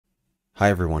Hi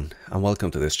everyone, and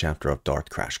welcome to this chapter of Dart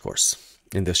Crash Course.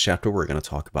 In this chapter, we're going to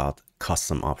talk about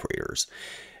custom operators.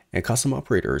 And custom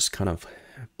operators kind of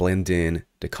blend in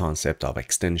the concept of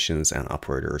extensions and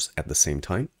operators at the same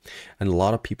time. And a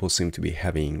lot of people seem to be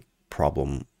having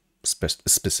problem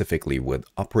specifically with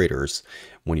operators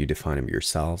when you define them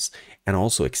yourselves, and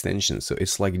also extensions. So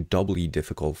it's like doubly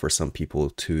difficult for some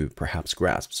people to perhaps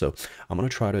grasp. So I'm going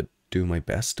to try to do my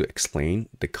best to explain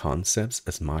the concepts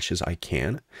as much as I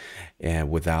can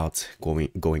without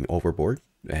going overboard.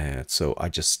 So I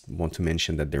just want to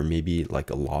mention that there may be like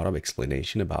a lot of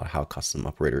explanation about how custom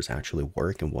operators actually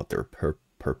work and what their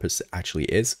purpose actually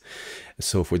is.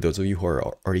 So for those of you who are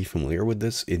already familiar with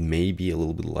this, it may be a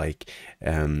little bit like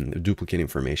duplicate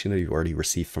information that you've already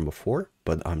received from before,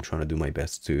 but I'm trying to do my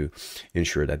best to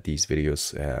ensure that these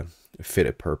videos fit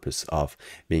a purpose of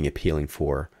being appealing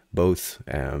for both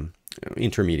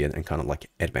intermediate and kind of like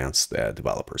advanced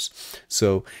developers.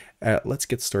 So let's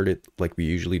get started like we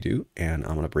usually do, and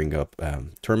I'm going to bring up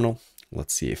terminal.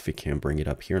 Let's see if we can bring it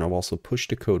up here, and I've also pushed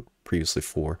the code previously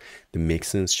for the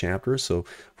mixins chapter. So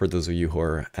for those of you who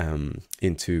are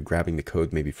into grabbing the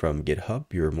code maybe from GitHub,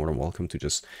 you're more than welcome to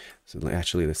just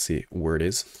actually, let's see where it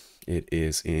is. It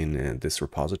is in this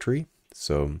repository.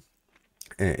 So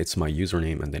it's my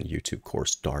username and then YouTube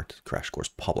course Dart Crash Course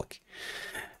public.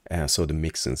 So the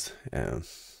mixins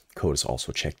code is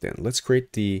also checked in. Let's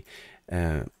create the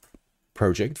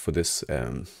project for this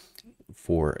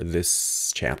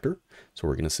chapter. So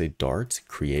we're going to say Dart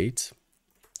create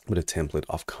with a template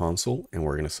of console, and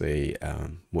we're going to say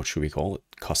what should we call it?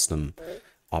 Custom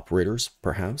operators,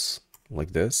 perhaps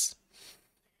like this.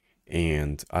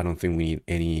 And I don't think we need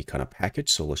any kind of package,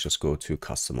 so let's just go to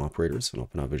custom operators and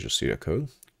open up Visual Studio Code.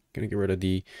 Gonna get rid of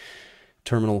the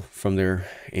terminal from there,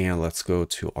 and let's go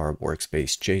to our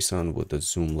workspace JSON with the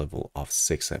zoom level of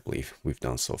 6, I believe we've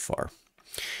done so far.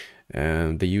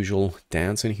 And the usual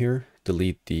dance in here,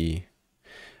 delete the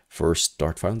first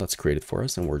Dart file that's created for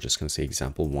us, and we're just going to say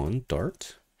example1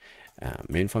 Dart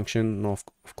main function. Of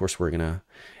course, we're going to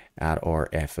add our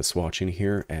fs watch in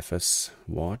here, fs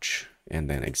watch, and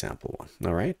then example1.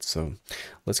 All right, so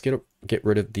let's get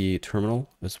rid of the terminal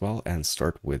as well and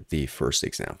start with the first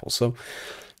example. So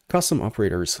custom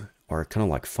operators are kind of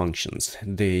like functions.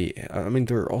 There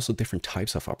are also different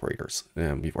types of operators.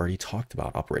 We've already talked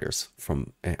about operators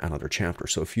from another chapter.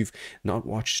 So if you've not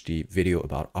watched the video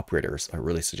about operators, I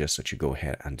really suggest that you go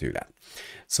ahead and do that.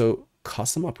 So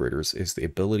custom operators is the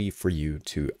ability for you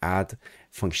to add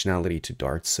functionality to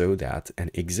Dart so that an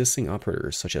existing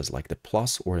operator, such as like the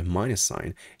plus or the minus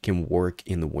sign, can work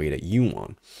in the way that you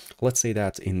want. Let's say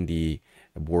that in the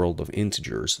world of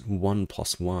integers, 1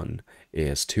 plus 1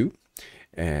 is 2.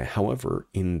 However,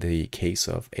 in the case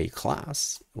of a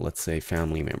class, let's say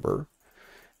family member,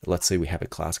 let's say we have a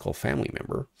class called family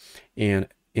member, and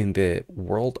in the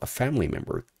world of family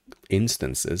member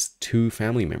instances, 2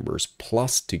 family members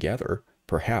plus together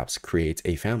perhaps creates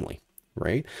a family,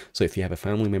 right? So if you have a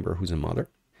family member who's a mother,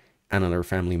 another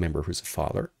family member who's a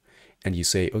father, and you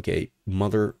say, okay,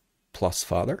 mother plus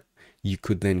father, you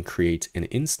could then create an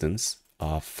instance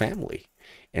of family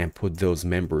and put those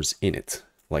members in it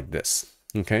like this.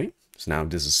 Okay, so now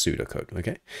this is pseudocode.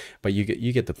 Okay, but you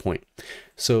get the point.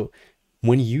 So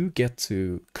when you get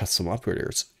to custom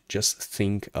operators, just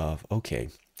think of, okay,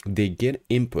 they get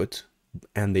input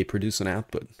and they produce an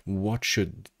output. What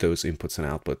should those inputs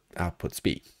and outputs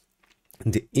be?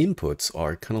 The inputs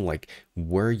are kind of like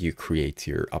where you create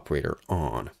your operator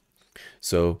on.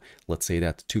 So let's say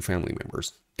that 2 family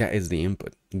members, that is the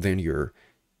input. Then your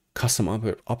custom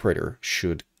operator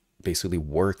should basically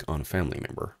work on a family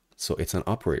member. So it's an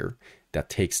operator that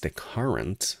takes the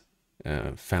current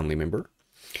family member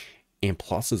and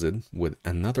pluses it with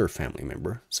another family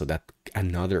member. So that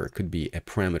another could be a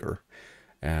parameter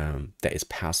that is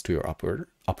passed to your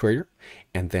operator.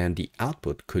 And then the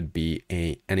output could be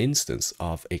an instance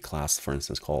of a class, for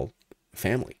instance, called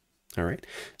family. All right.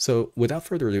 So without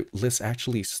further ado, let's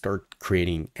actually start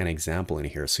creating an example in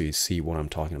here so you see what I'm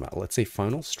talking about. Let's say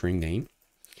final string name.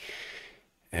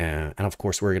 And of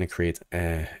course, we're going to create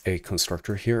a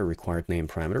constructor here, a required name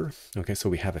parameter. Okay, so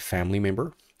we have a family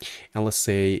member. And let's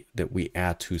say that we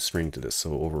add toString to this.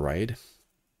 So override.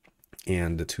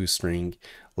 And the toString,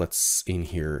 let's in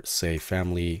here say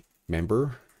family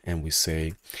member. And we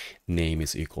say name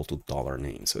is equal to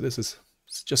 $name. So this is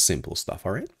just simple stuff,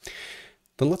 all right?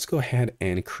 Then let's go ahead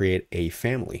and create a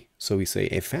family. So we say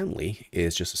a family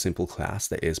is just a simple class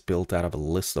that is built out of a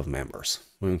list of members.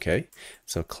 Okay,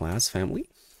 so class family.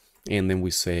 And then we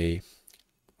say,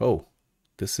 oh,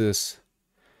 this is,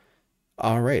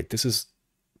 all right, this is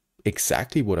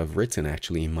exactly what I've written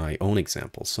actually in my own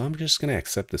example. So I'm just going to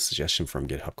accept the suggestion from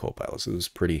GitHub Copilot. So it was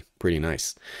pretty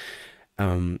nice.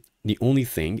 The only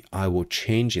thing I will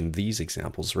change in these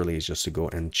examples really is just to go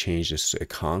and change this to a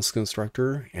const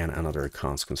constructor and another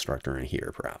const constructor in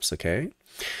here perhaps, okay?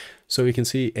 So you can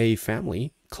see a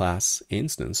family class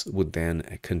instance would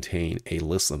then contain a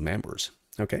list of members,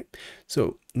 okay?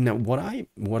 So now what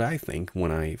I think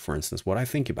when I, for instance, what I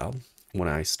think about when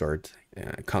I start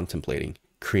contemplating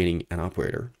creating an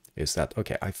operator is that,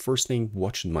 okay, I first think,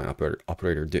 what should my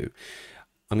operator do?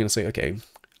 I'm going to say, okay,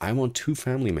 I want two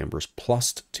family members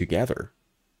plussed together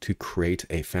to create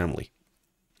a family.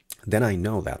 Then I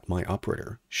know that my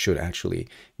operator should actually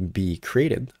be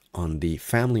created on the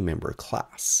family member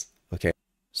class. Okay,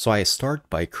 so I start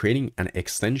by creating an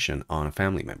extension on a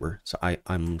family member. So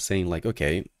I'm saying like,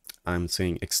 okay, I'm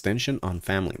saying extension on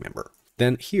family member.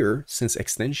 Then here, since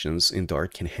extensions in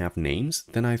Dart can have names,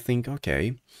 then I think,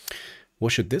 okay,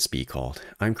 what should this be called?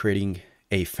 I'm creating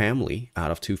a family out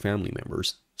of two family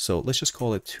members. So let's just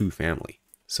call it two family.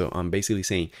 So I'm basically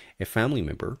saying a family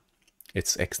member,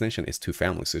 its extension is two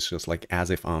families. So it's just like as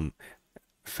if I'm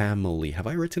family. Have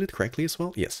I written it correctly as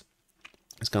well? Yes.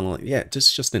 It's kind of like, yeah,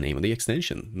 just the name of the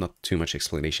extension. Not too much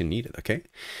explanation needed, okay?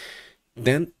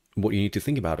 Then what you need to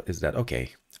think about is that,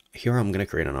 okay, here I'm going to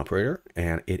create an operator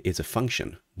and it is a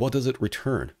function. What does it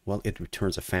return? Well, it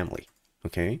returns a family,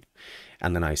 okay?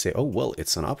 And then I say, oh, well,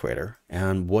 it's an operator.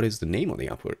 And what is the name of the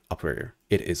operator?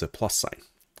 It is a plus sign.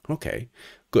 Okay,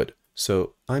 good.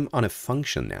 So I'm on a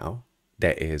function now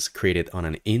that is created on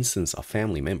an instance of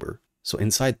family member. So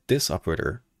inside this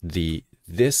operator,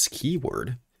 this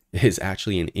keyword is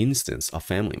actually an instance of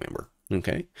family member.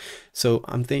 Okay, so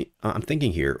I'm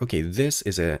thinking here, okay, this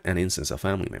is an instance of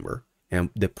family member, and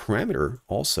the parameter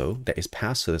also that is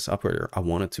passed to this operator, I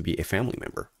want it to be a family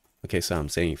member. Okay, so I'm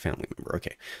saying family member.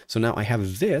 Okay, so now I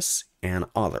have this and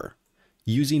other.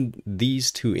 Using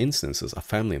these two instances of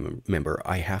family member,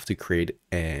 I have to create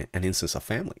an instance of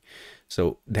family.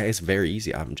 So that is very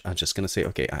easy. I'm just going to say,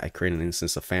 okay, I create an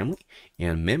instance of family,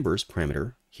 and members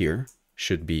parameter here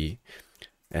should be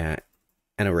an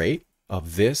array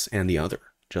of this and the other,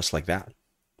 just like that.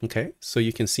 Okay, so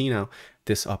you can see now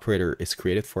this operator is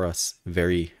created for us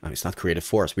it's not created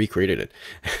for us, we created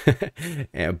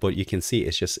it. But you can see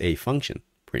it's just a function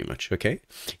pretty much, okay?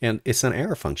 And it's an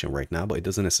arrow function right now, but it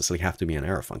doesn't necessarily have to be an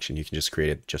arrow function. You can just create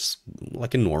it just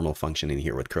like a normal function in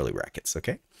here with curly brackets,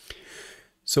 okay?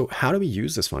 So how do we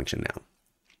use this function now?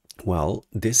 Well,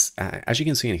 this, as you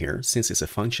can see in here, since it's a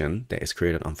function that is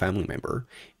created on family member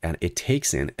and it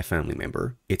takes in a family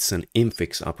member, it's an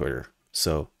infix operator.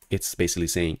 So it's basically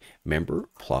saying member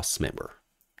plus member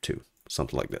 2,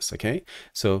 something like this, okay?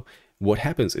 So what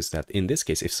happens is that in this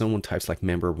case, if someone types like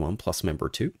member 1 plus member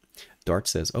 2, Dart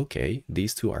says, okay,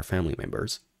 these two are family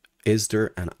members. Is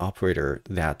there an operator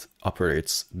that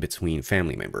operates between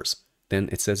family members? Then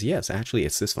it says, yes, actually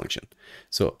it's this function.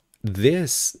 So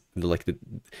this, like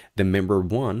the member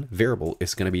 1 variable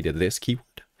is going to be this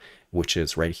keyword, which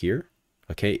is right here,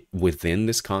 okay, within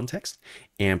this context.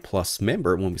 And plus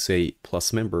member, when we say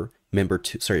plus member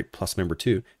 2, sorry, plus member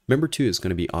 2 is going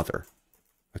to be other,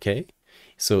 okay?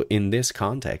 So in this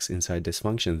context, inside this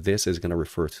function, this is going to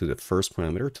refer to the first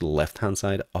parameter, to the left-hand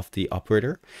side of the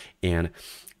operator, and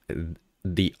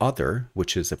the other,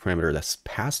 which is the parameter that's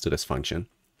passed to this function,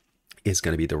 is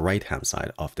going to be the right-hand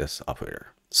side of this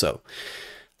operator. So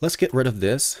let's get rid of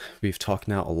this. We've talked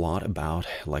now a lot about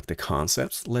like the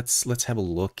concepts. Let's have a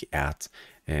look at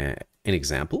an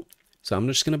example. So I'm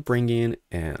just going to bring in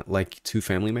like two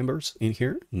family members in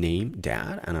here, name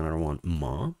dad and another one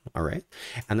mom. All right.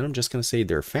 And then I'm just going to say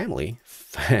their family,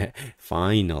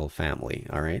 final family.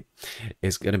 All right,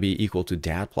 is going to be equal to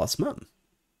dad plus mom.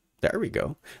 There we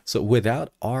go. So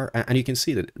without and you can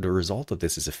see that the result of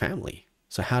this is a family.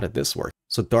 So how did this work?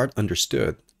 So Dart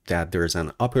understood that there's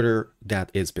an operator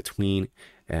that is between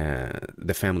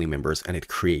the family members and it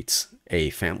creates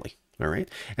a family. All right.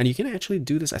 And you can actually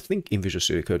do this. I think in Visual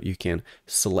Studio Code, you can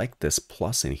select this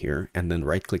plus in here and then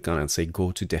right click on it and say,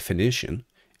 go to definition.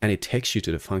 And it takes you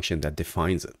to the function that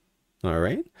defines it. All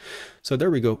right. So there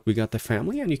we go. We got the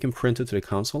family and you can print it to the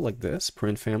console like this,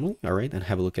 print family. All right. And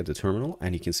have a look at the terminal.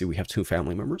 And you can see we have two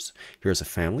family members. Here's a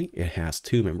family. It has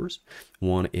two members.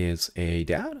 One is a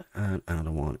dad and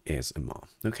another one is a mom.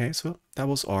 Okay. So that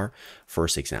was our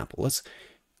first example. Let's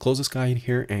close this guy in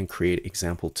here and create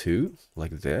example 2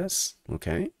 like this.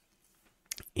 Okay.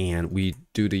 And we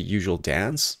do the usual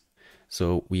dance.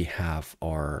 So we have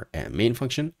our main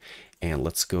function and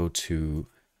let's go to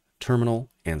terminal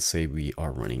and say we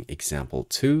are running example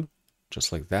 2,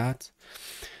 just like that.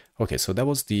 Okay, so that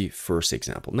was the first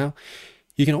example. Now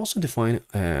You can also define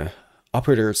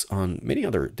operators on many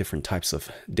other different types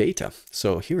of data.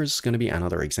 So here's going to be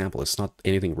another example. It's not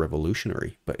anything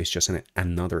revolutionary, but it's just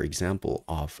another example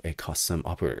of a custom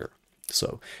operator.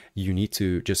 So you need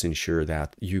to just ensure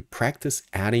that you practice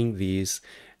adding these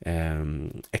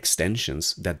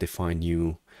extensions that define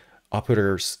new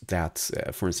operators that,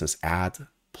 for instance, add,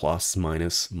 plus,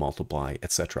 minus, multiply,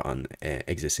 etc. on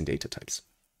existing data types.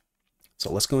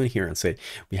 So let's go in here and say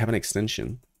we have an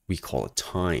extension. We call it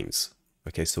times.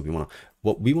 Okay, so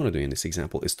what we want to do in this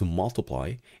example is to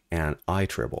multiply an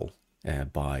iterable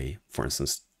by, for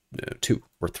instance, 2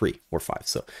 or 3 or 5.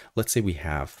 So let's say we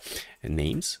have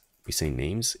names. We say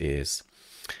names is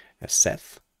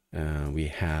Seth. We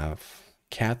have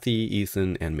Kathy,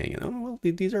 Ethan, and Megan. Oh, well,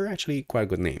 these are actually quite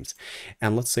good names.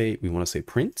 And let's say we want to say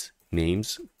print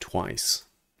names twice.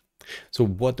 So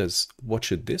what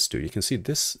should this do? You can see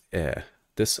this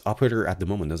this operator at the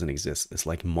moment doesn't exist. It's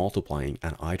like multiplying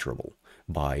an iterable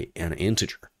by an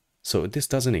integer. So this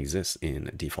doesn't exist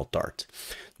in default Dart.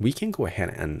 We can go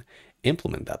ahead and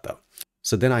implement that though.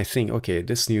 So then I think, okay,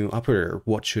 this new operator,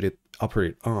 what should it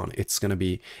operate on? It's gonna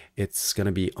be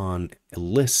on a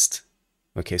list.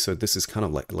 Okay, so this is kind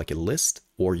of like a list,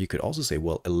 or you could also say,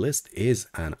 well, a list is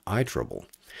an iterable.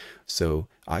 So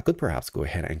I could perhaps go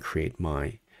ahead and create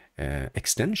my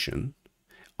extension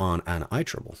on an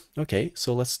iterable. Okay,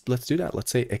 so let's do that.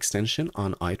 Let's say extension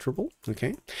on iterable.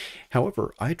 Okay,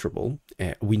 however, iterable,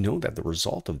 we know that the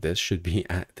result of this should be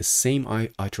at the same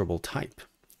iterable type.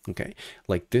 Okay,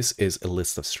 like this is a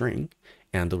list of string,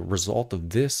 and the result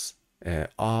of this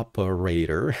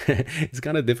operator, it's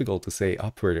kind of difficult to say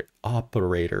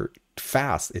operator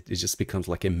fast. It just becomes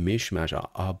like a mishmash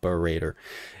operator.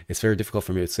 It's very difficult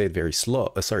for me to say it very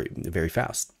slow. Very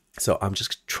fast. So I'm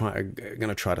just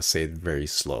gonna try to say it very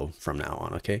slow from now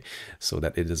on, okay? So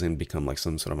that it doesn't become like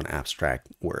some sort of an abstract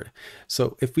word.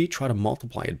 So if we try to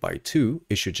multiply it by 2,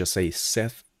 it should just say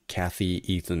Seth, Kathy,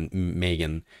 Ethan,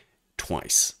 Megan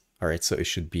twice. All right, so it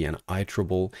should be an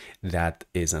iterable that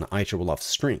is an iterable of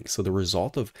string. So the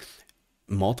result of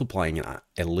multiplying a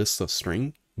list of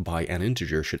string by an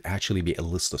integer should actually be a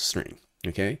list of string,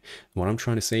 okay? What I'm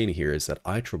trying to say in here is that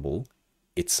iterable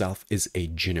itself is a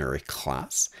generic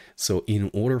class. So in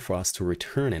order for us to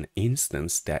return an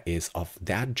instance that is of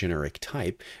that generic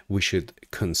type, we should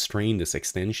constrain this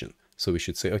extension. So we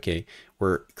should say, okay,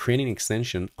 we're creating an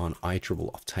extension on iterable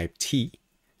of type T,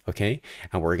 okay?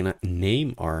 And we're gonna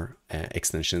name our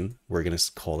extension, we're gonna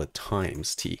call it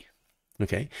times T,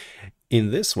 okay?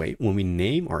 In this way, when we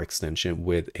name our extension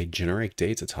with a generic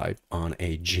data type on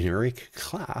a generic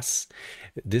class,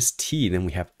 this T then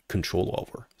we have control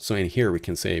over. So in here, we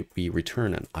can say we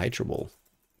return an iterable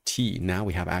T. Now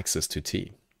we have access to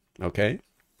T, okay?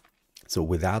 So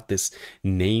without this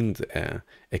named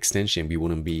extension, we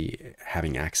wouldn't be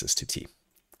having access to T.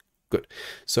 Good.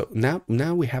 So now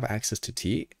we have access to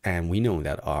T, and we know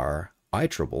that our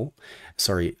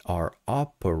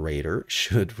operator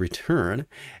should return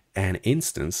an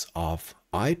instance of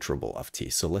iterable of T.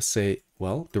 So let's say,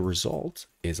 well, the result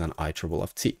is an iterable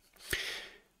of T.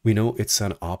 We know it's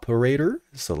an operator,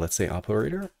 so let's say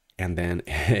operator, and then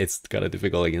it's kind of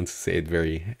difficult again to say it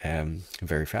very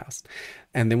very fast.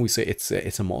 And then we say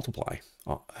it's a multiply,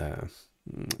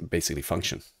 basically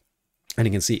function. And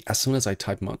you can see as soon as I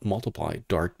type multiply,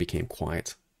 Dart became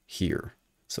quiet here.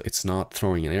 So it's not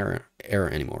throwing an error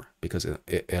anymore, because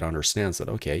it understands that,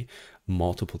 okay,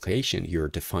 multiplication, you're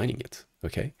defining it,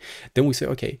 okay? Then we say,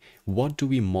 okay, what do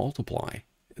we multiply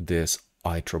this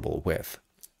iterable with?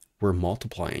 We're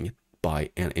multiplying it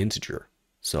by an integer.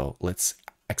 So let's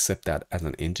accept that as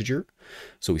an integer.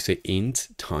 So we say int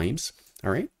times,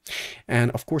 all right? And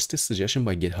of course, this suggestion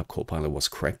by GitHub Copilot was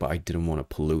correct, but I didn't want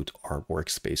to pollute our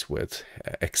workspace with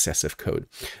excessive code.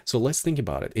 So let's think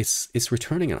about it. It's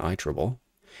returning an iterable.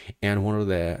 And one of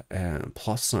the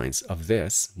plus signs of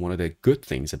this, one of the good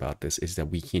things about this, is that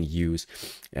we can use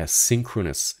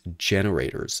synchronous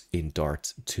generators in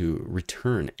Dart to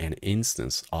return an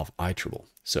instance of iterable.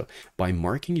 So by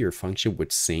marking your function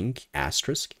with sync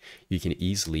asterisk, you can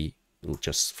easily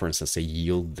just, for instance, say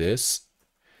yield this,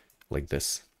 like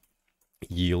this,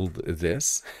 yield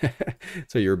this.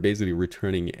 So you're basically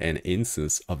returning an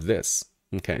instance of this,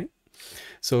 okay?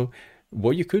 So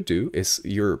what you could do is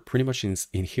you're pretty much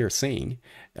in here saying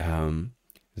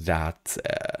that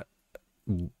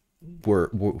we're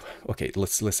okay.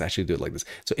 Let's actually do it like this.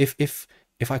 So if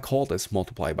I call this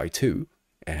multiply by 2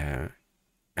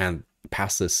 and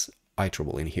pass this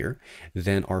iterable in here,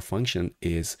 then our function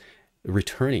is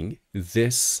returning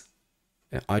this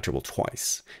iterable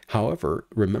twice. However,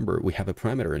 remember we have a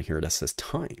parameter in here that says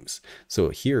times. So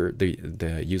here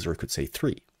the user could say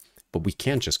 3. but we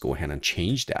can't just go ahead and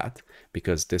change that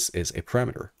because this is a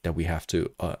parameter that we have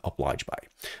to oblige by.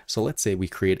 So let's say we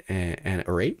create an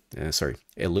array,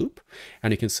 a loop,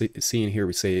 and you can see in here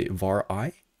we say var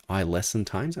I less than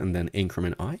times, and then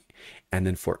increment I, and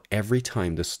then for every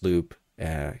time this loop,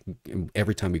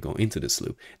 every time we go into this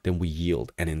loop, then we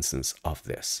yield an instance of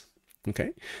this.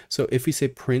 Okay, so if we say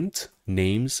print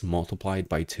names multiplied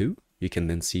by 2, you can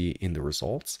then see in the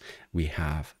results we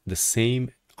have the same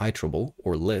iterable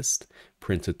or list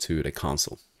printed to the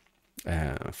console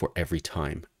for every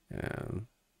time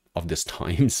of this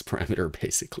times parameter,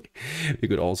 basically. We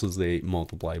could also say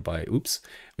multiply by,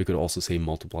 we could also say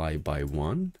multiply by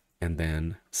 1 and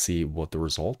then see what the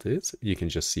result is. You can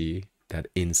just see that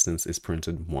instance is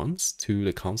printed once to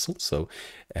the console. So,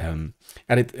 and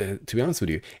to be honest with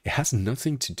you, it has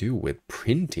nothing to do with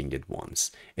printing it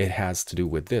once. It has to do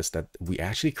with this, that we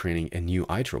actually creating a new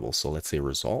iterable. So let's say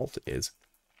result is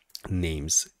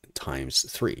names times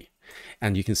 3.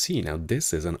 And you can see now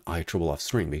this is an iterable of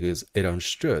string because it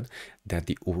understood that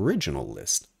the original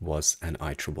list was an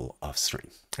iterable of string.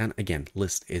 And again,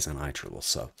 list is an iterable,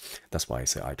 so that's why I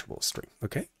say iterable string.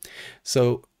 Okay,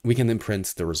 so we can then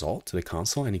print the result to the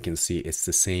console, and you can see it's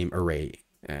the same array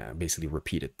basically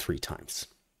repeated 3 times.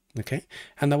 Okay,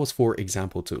 and that was for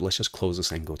example 2. Let's just close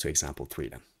this and go to example 3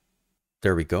 then.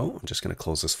 There we go. I'm just going to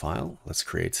close this file. Let's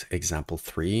create example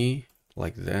 3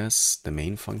 like this, the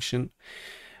main function.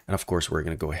 And of course, we're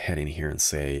going to go ahead in here and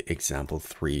say example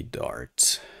 3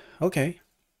 Dart. Okay,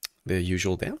 the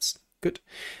usual dance. Good.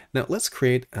 Now let's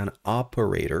create an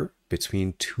operator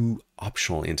between 2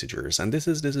 optional integers. And this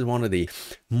is one of the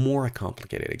more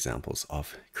complicated examples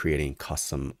of creating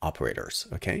custom operators.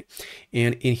 Okay.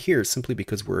 And in here, simply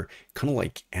because we're kind of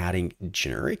like adding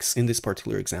generics in this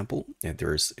particular example, and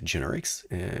there's generics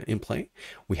in play.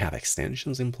 We have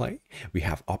extensions in play. We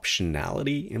have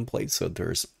optionality in play. So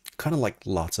there's kind of like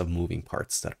lots of moving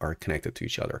parts that are connected to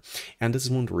each other. And this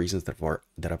is one of the reasons that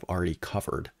I've already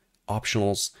covered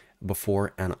optionals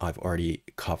before, and I've already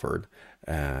covered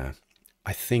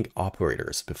I think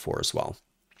operators before as well.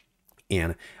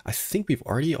 And I think we've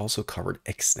already also covered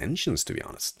extensions, to be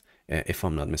honest. If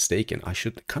I'm not mistaken, I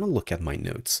should kind of look at my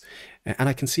notes. And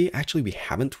I can see actually we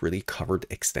haven't really covered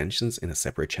extensions in a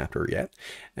separate chapter yet.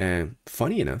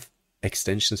 Funny enough,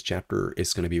 extensions chapter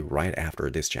is going to be right after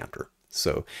this chapter.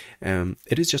 So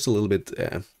it is just a little bit,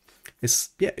 it's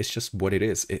just what it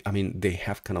is. I mean, they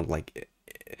have kind of like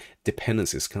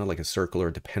dependencies, kind of like a circular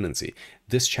dependency.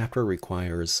 This chapter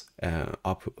requires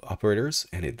operators,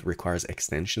 and it requires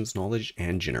extensions knowledge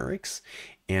and generics.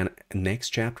 And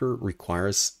next chapter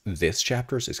requires this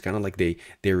chapter. So it's kind of like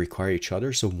they require each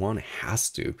other. So one has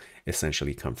to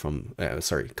essentially come from,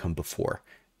 come before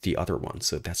the other one.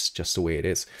 So that's just the way it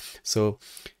is. So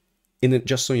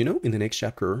just so you know, in the next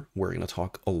chapter, we're going to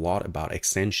talk a lot about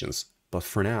extensions. But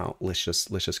for now, let's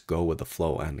just go with the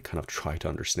flow and kind of try to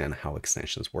understand how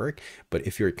extensions work. But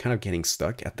if you're kind of getting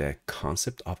stuck at the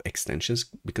concept of extensions,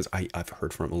 because I've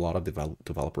heard from a lot of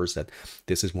developers that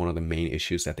this is one of the main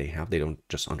issues that they have. They don't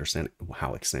just understand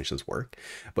how extensions work.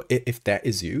 But if that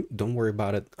is you, don't worry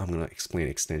about it. I'm going to explain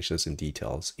extensions in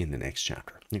details in the next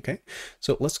chapter. Okay,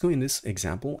 so let's go in this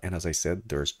example. And as I said,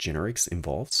 there's generics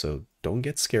involved, so don't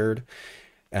get scared.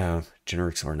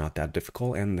 Generics are not that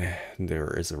difficult, and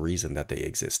there is a reason that they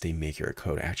exist. They make your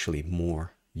code actually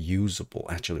more usable,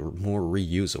 actually more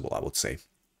reusable, I would say.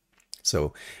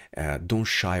 So don't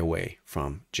shy away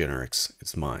from generics,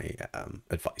 is my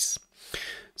advice.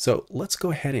 So let's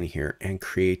go ahead in here and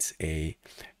create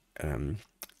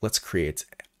let's create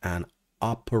an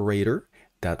operator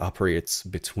that operates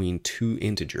between 2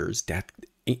 integers that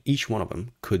each one of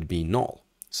them could be null.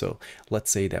 So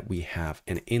let's say that we have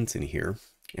an int in here,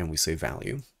 and we say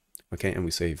value, okay, and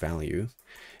we say value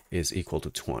is equal to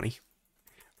 20.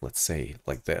 Let's say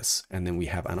like this, and then we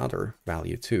have another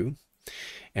value too,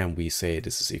 and we say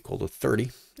this is equal to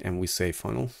 30, and we say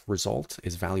final result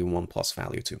is value 1 plus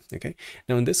value 2. Okay,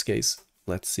 now in this case,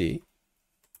 let's see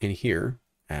in here,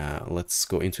 let's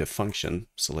go into a function.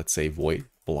 So let's say void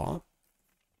blah.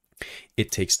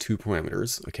 It takes 2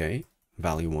 parameters, okay,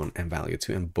 value 1 and value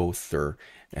 2, and both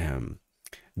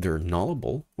they're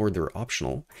nullable or they're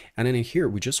optional. And then in here,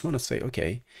 we just want to say,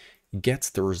 okay,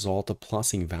 get the result of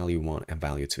plussing value 1 and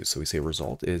value 2. So we say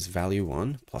result is value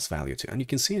 1 plus value 2. And you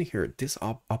can see in here, this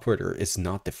operator is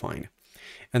not defined.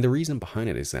 And the reason behind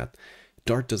it is that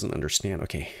Dart doesn't understand,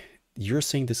 okay, you're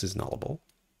saying this is nullable,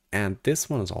 and this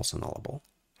one is also nullable.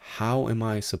 How am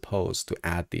I supposed to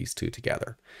add these two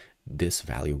together? This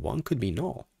value 1 could be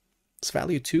null. This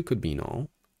value 2 could be null,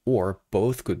 or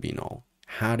both could be null.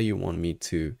 How do you want me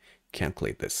to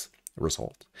calculate this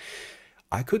result?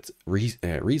 I could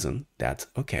reason that,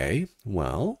 okay,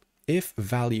 well, if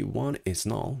value 1 is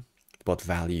null, but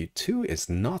value 2 is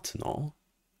not null,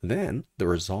 then the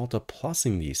result of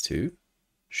plussing these two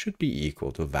should be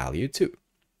equal to value 2.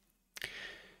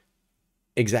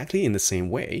 Exactly in the same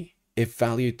way, if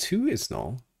value 2 is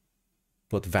null,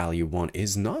 but value 1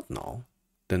 is not null,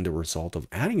 then the result of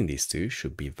adding these two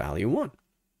should be value 1.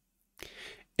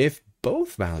 If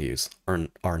both values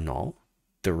are null,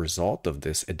 the result of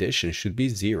this addition should be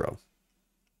 0.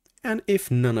 And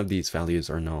if none of these values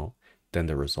are null, then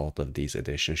the result of these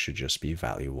additions should just be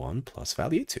value 1 plus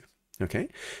value 2. Okay,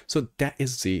 so that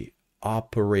is the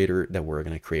operator that we're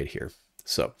going to create here.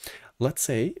 So let's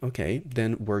say, okay,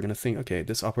 then we're going to think, okay,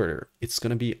 this operator, it's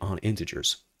going to be on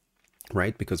integers,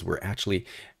 right? Because we're actually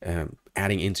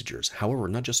adding integers. However,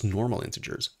 not just normal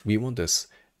integers. We want this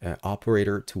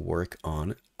operator to work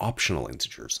on optional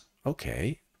integers.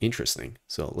 Okay, interesting.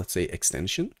 So let's say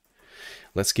extension.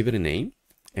 Let's give it a name,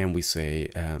 and we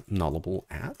say nullable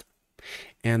add.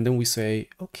 And then we say,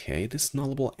 okay, this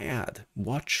nullable add,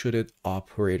 what should it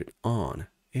operate on?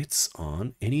 It's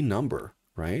on any number,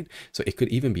 right? So it could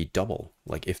even be double.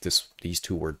 Like if these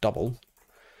two were double,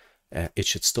 it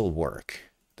should still work,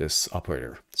 this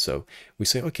operator. So we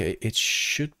say, okay, it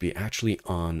should be actually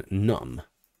on num.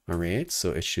 All right, so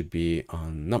it should be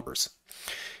on numbers.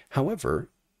 However,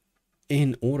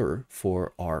 in order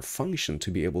for our function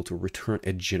to be able to return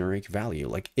a generic value,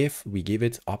 like if we give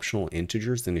it optional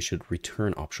integers, then it should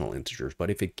return optional integers. But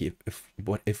if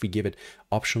we give it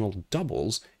optional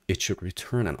doubles, it should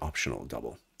return an optional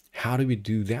double. How do we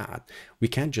do that? We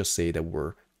can't just say that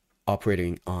we're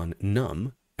operating on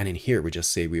num, and in here we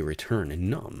just say we return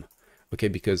num. Okay,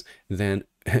 because then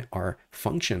our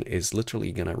function is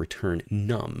literally gonna return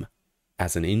num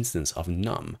as an instance of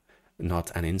num,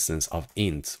 not an instance of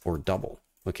int or double.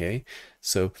 Okay,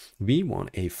 so we want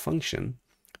a function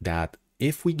that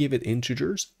if we give it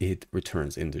integers, it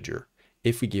returns integer.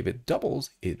 If we give it doubles,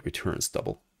 it returns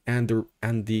double. And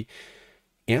the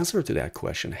answer to that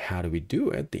question, how do we do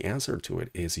it? The answer to it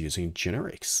is using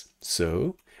generics.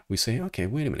 So we say, okay,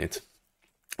 wait a minute.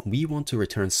 We want to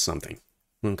return something,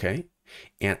 okay?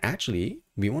 And actually,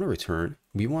 we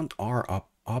want our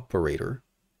operator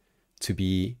to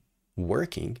be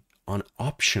working on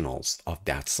optionals of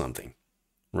that something,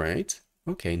 right?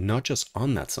 Okay, not just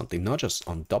on that something, not just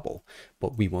on double,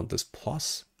 but we want this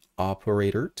plus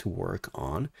operator to work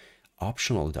on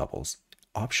optional doubles,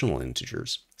 optional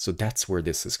integers. So that's where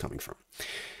this is coming from.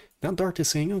 Now Dart is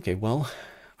saying, okay, well,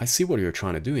 I see what you're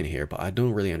trying to do in here, but I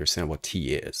don't really understand what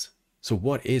T is. So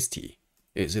what is T?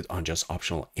 Is it on just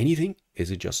optional anything?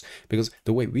 Is it just, because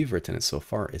the way we've written it so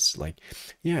far is like,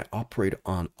 yeah, operate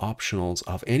on optionals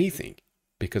of anything,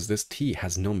 because this T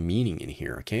has no meaning in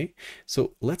here, okay?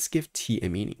 So let's give T a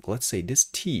meaning. Let's say this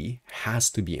T has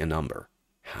to be a number.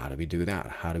 How do we do that?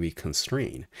 How do we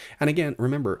constrain? And again,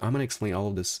 remember, I'm gonna explain all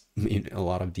of this in a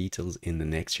lot of details in the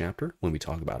next chapter when we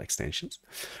talk about extensions.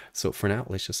 So for now,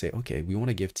 let's just say, okay, we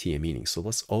wanna give T a meaning. So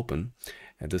let's open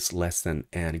this less than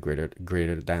and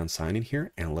greater than sign in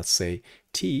here. And let's say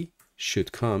T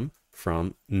should come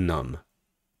from num.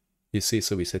 You see,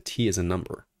 so we said T is a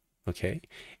number, okay?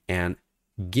 And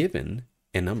given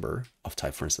a number of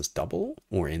type, for instance, double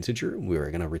or integer, we're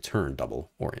going to return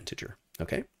double or integer,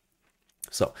 okay?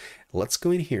 So let's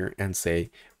go in here and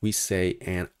say,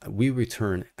 we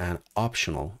return an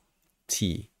optional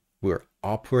T. We're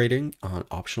operating on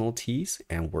optional T's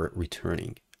and we're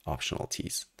returning optional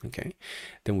T's, okay?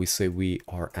 Then we say we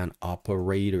are an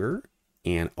operator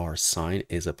and our sign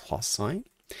is a plus sign,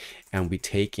 and we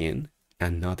take in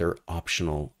another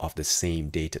optional of the same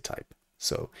data type.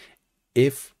 So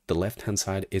if the left-hand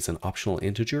side is an optional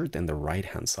integer, then the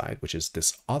right-hand side, which is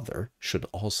this other, should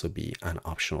also be an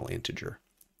optional integer,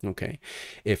 okay?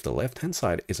 If the left-hand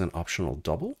side is an optional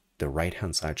double, the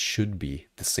right-hand side should be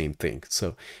the same thing.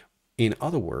 So in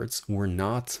other words, we're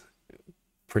not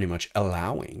pretty much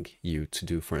allowing you to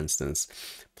do, for instance,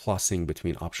 plussing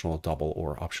between optional double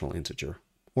or optional integer.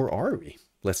 Or are we?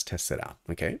 Let's test it out,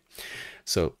 okay?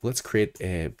 So let's create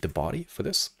the body for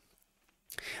this.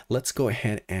 Let's go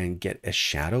ahead and get a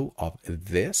shadow of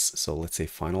this. So let's say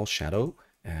final shadow,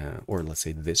 or let's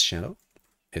say this shadow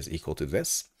is equal to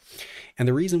this. And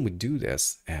the reason we do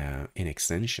this in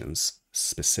extensions,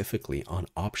 specifically on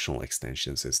optional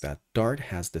extensions, is that Dart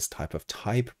has this type of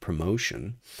type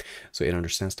promotion. So it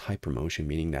understands type promotion,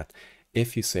 meaning that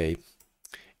if you say,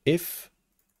 if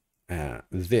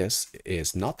this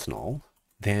is not null,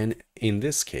 then in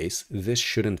this case, this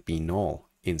shouldn't be null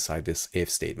inside this if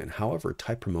statement. However,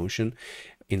 type promotion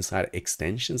inside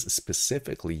extensions,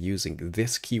 specifically using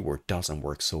this keyword, doesn't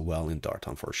work so well in Dart,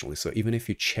 unfortunately. So even if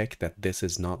you check that this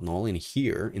is not null in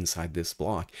here inside this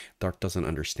block, Dart doesn't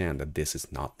understand that this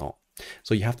is not null.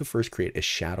 So you have to first create a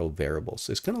shadow variable.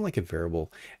 So it's kind of like a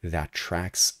variable that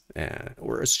tracks,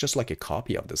 or it's just like a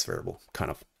copy of this variable,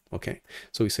 kind of. Okay,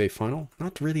 so we say final,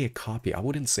 not really a copy. I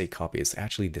wouldn't say copy. It's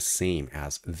actually the same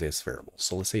as this variable.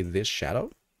 So let's say this shadow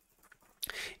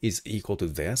is equal to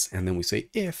this, and then we say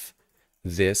if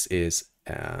this is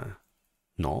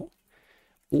null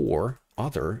or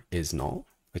other is null,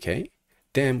 okay,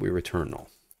 then we return null.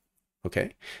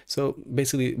 Okay, so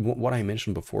basically what I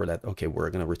mentioned before, that okay, we're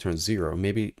going to return 0,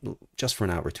 maybe just for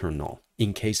now return null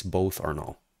in case both are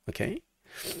null. Okay,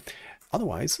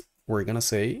 otherwise we're going to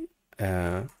say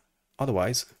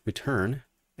otherwise return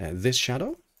this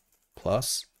shadow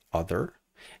plus other,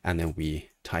 and then we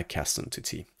typecast them to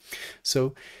T.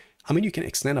 So I mean, you can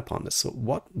extend upon this. So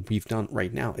what we've done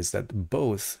right now is that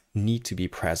both need to be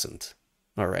present.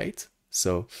 All right,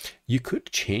 so you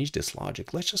could change this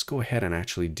logic. Let's just go ahead and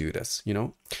actually do this. You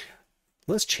know,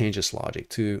 let's change this logic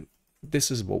to,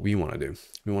 this is what we want to do.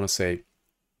 We want to say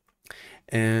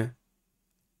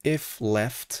if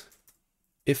left,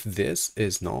 if this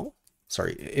is null,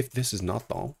 sorry, if this is not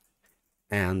null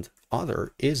and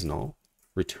other is null,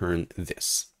 return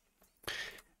this.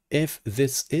 If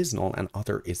this is null and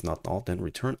other is not null, then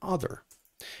return other.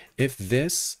 If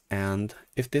this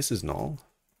is null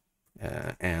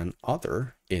and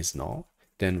other is null,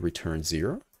 then return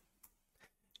 0.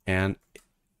 And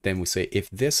then we say if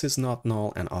this is not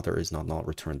null and other is not null,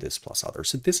 return this plus other.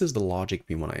 So this is the logic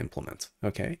we want to implement.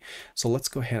 Okay, so let's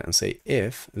go ahead and say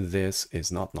if this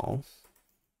is not null,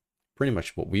 pretty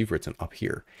much what we've written up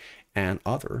here, and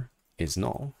other is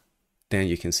null, then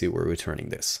you can see we're returning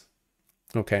this.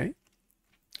 Okay,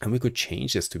 and we could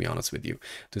change this, to be honest with you,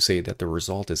 to say that the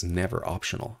result is never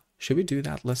optional. Should we do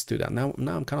that? Let's do that. Now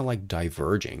I'm kind of like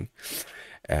diverging.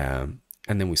 And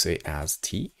then we say as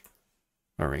T.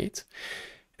 All right.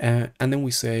 And then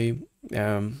we say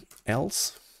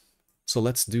else. So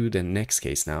let's do the next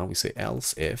case now. We say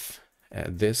else if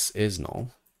this is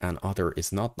null and other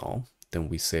is not null, then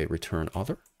we say return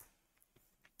other.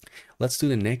 Let's do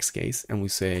the next case and we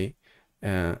say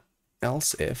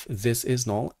else if this is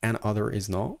null and other is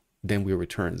null, then we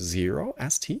return 0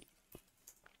 as T.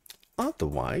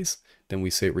 Otherwise, then we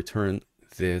say return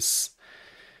this,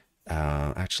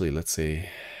 actually, let's say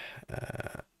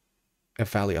a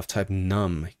value of type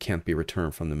num can't be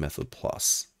returned from the method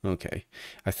plus. Okay,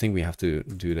 I think we have to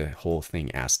do the whole thing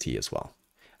as T as well.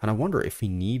 And I wonder if we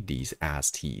need these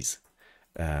as T's.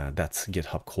 That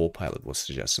GitHub Copilot was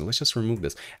suggesting. Let's just remove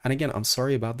this. And again, I'm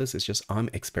sorry about this. It's just I'm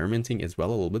experimenting as well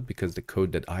a little bit because the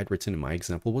code that I'd written in my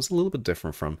example was a little bit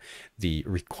different from the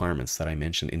requirements that I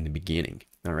mentioned in the beginning.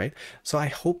 All right. So I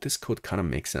hope this code kind of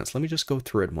makes sense. Let me just go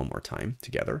through it one more time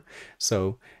together.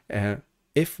 So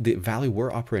if the value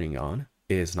we're operating on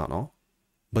is not null,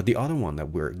 but the other one that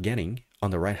we're getting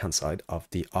on the right hand side of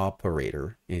the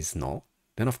operator is null,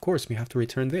 then of course we have to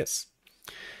return this.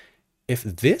 If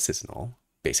this is null,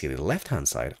 basically the left hand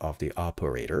side of the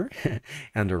operator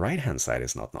and the right hand side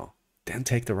is not null, then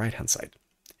take the right hand side.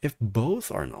 If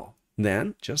both are null,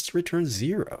 then just return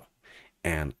 0.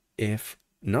 And if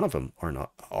none of them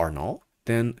are null,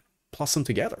 then plus them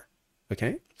together.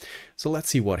 Okay, so let's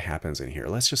see what happens in here.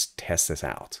 Let's just test this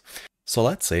out. So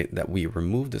let's say that we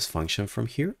remove this function from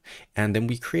here, and then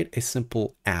we create a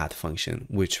simple add function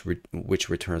which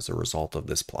returns the result of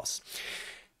this plus.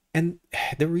 And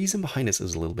the reason behind this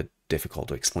is a little bit difficult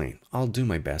to explain. I'll do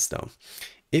my best though.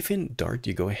 If in Dart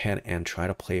you go ahead and try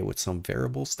to play with some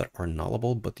variables that are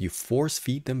nullable, but you force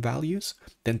feed them values,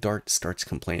 then Dart starts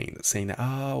complaining, saying that,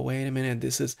 oh, wait a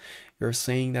minute, you're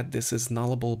saying that this is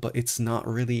nullable, but it's not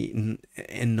really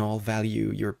a null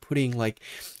value. You're putting like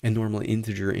a normal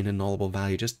integer in a nullable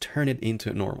value. Just turn it into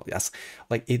a normal. Yes,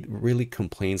 like it really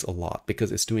complains a lot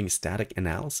because it's doing static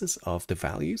analysis of the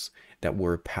values that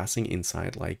we're passing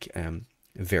inside like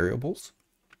variables,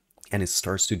 and it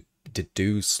starts to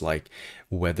deduce like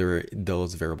whether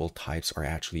those variable types are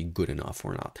actually good enough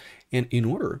or not. And in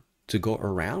order to go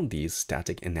around these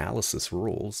static analysis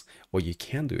rules, what you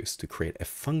can do is to create a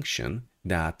function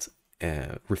that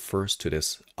refers to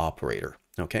this operator.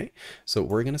 Okay, so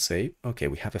we're going to say, okay,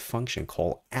 we have a function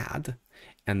called add,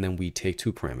 and then we take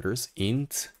two parameters,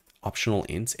 int, optional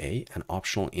int a and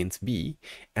optional int b,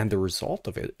 and the result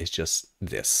of it is just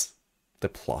this, the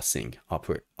plussing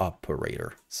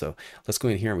operator. So let's go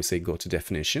in here and we say go to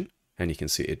definition, and you can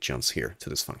see it jumps here to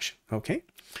this function. Okay,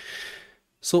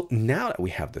 so now that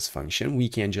we have this function, we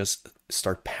can just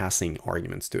start passing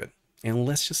arguments to it. And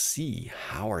let's just see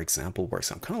how our example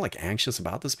works. I'm kind of like anxious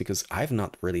about this because I've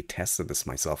not really tested this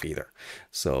myself either.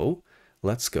 So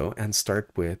let's go and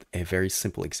start with a very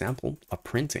simple example of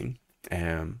printing.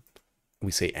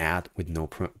 We say add with no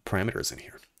parameters in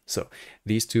here. So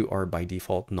these two are by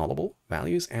default nullable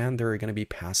values, and they're going to be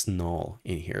passed null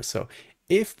in here. So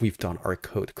if we've done our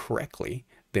code correctly,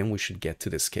 then we should get to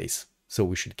this case. So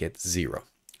we should get 0.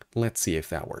 Let's see if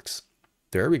that works.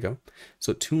 There we go.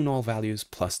 So two null values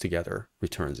plus together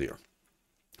return 0.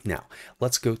 Now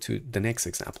let's go to the next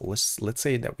example. Let's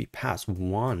say that we pass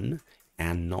 1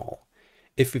 and null.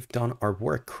 If we've done our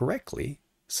work correctly,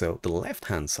 so the left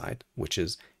hand side, which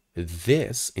is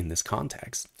this in this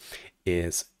context,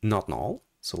 is not null.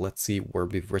 So let's see where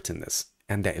we've written this,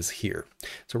 and that is here.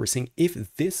 So we're saying if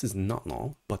this is not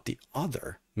null, but the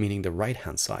other, meaning the right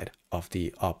hand side of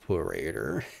the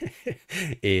operator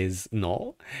is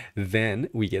null, then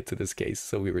we get to this case.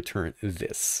 So we return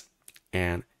this,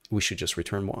 and we should just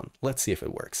return 1. Let's see if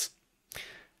it works.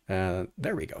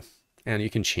 There we go. And you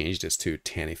can change this to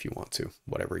 10 if you want to,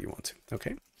 whatever you want to.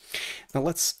 Okay. Now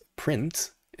let's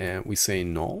print. We say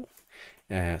null.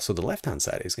 So the left hand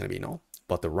side is going to be null,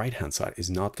 but the right hand side is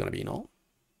not going to be null.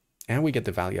 And we get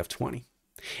the value of 20.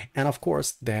 And of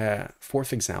course, the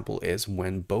fourth example is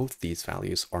when both these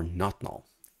values are not null.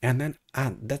 And then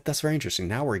that's very interesting.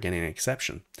 Now we're getting an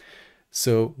exception.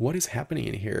 So what is happening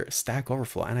in here? Stack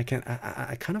Overflow. And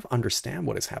I kind of understand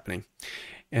what is happening.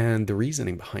 And the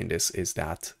reasoning behind this is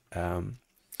that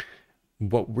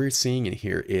what we're seeing in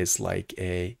here is like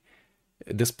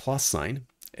this plus sign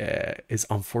is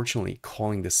unfortunately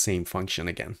calling the same function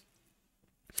again.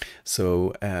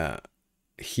 So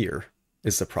here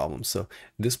is the problem. So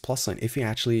this plus sign, if you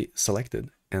actually select it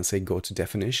and say go to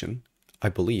definition, I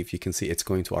believe you can see it's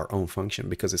going to our own function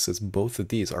because it says both of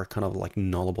these are kind of like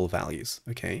nullable values.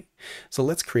 Okay, so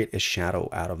let's create a shadow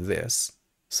out of this.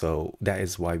 So that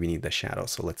is why we need the shadow.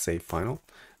 So let's say final,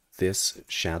 this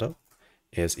shadow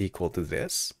is equal to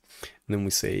this. And then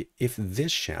we say if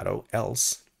this shadow,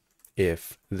 else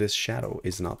if this shadow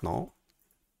is not null.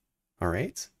 All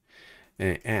right,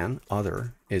 and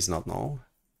other is not null.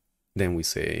 Then we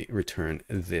say return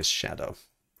this shadow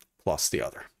plus the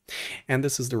other. And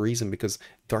this is the reason because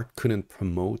Dart couldn't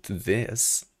promote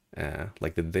this,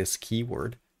 like this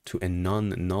keyword, to a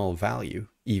non-null value,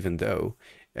 even though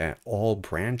all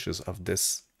branches of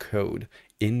this code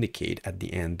indicate at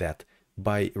the end that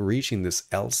by reaching this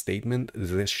else statement,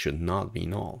 this should not be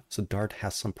null. So Dart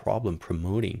has some problem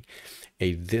promoting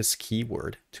a this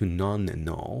keyword to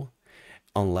non-null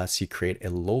unless you create a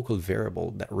local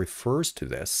variable that refers to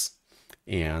this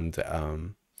and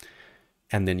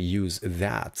then use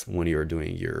that when you're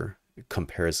doing your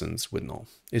comparisons with null.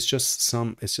 It's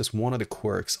just one of the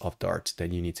quirks of Dart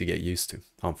that you need to get used to,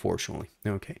 unfortunately.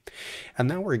 Okay, and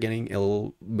now we're getting a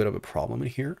little bit of a problem in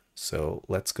here. So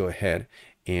let's go ahead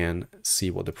and see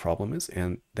what the problem is.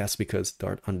 And that's because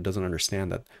Dart doesn't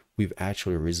understand that we've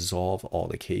actually resolved all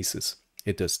the cases.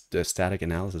 The static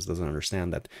analysis doesn't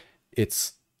understand that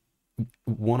it's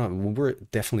we're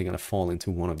definitely going to fall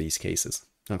into one of these cases.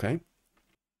 Okay,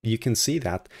 you can see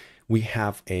that we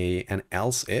have an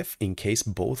else if in case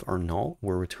both are null,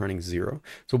 we're returning 0.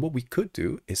 So what we could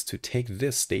do is to take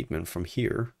this statement from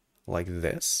here like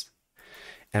this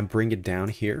and bring it down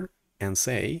here and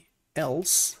say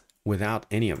else without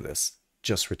any of this,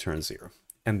 just return 0.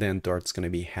 And then Dart's going to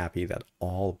be happy that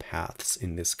all paths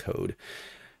in this code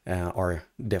are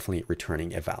definitely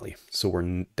returning a value. So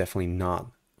we're definitely not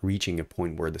reaching a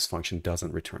point where this function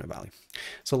doesn't return a value.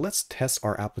 So let's test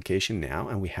our application now,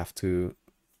 and we have to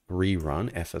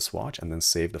rerun fswatch and then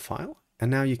save the file.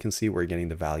 And now you can see we're getting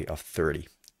the value of 30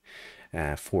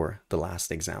 for the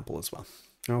last example as well.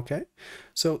 Okay,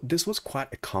 so this was quite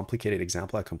a complicated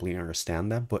example. I completely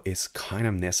understand that, but it's kind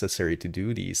of necessary to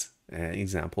do these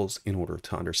examples in order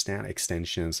to understand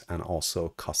extensions and also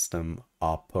custom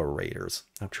operators.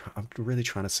 I'm really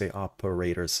trying to say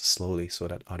operators slowly so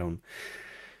that I don't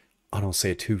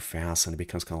say it too fast and it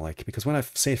becomes kind of like, because when I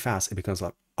say it fast, it becomes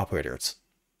like operators.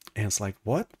 And it's like,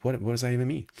 what does that even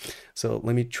mean? So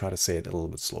let me try to say it a little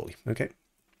bit slowly. Okay,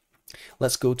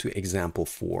 let's go to example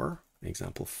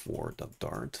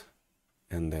 4.dart,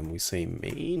 and then we say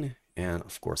main, and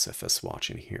of course fswatch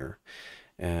in here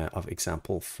of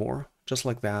example 4, just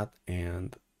like that,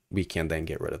 and we can then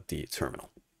get rid of the terminal.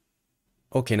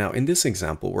 Okay, now in this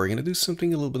example, we're going to do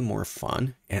something a little bit more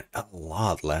fun and a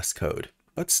lot less code,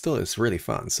 but still it's really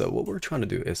fun. So what we're trying to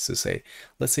do is to say,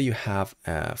 let's say you have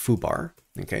a foo bar,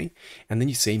 okay, and then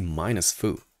you say minus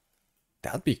foo.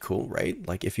 That'd be cool, right?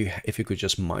 Like if you could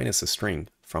just minus a string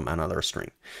from another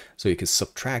string. So you can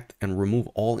subtract and remove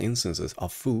all instances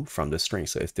of foo from the string.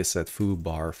 So if this said foo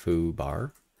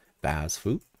bar, baz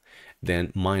foo,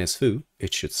 then minus foo,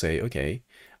 it should say, okay,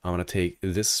 I'm going to take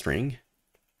this string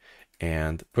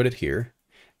and put it here.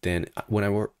 Then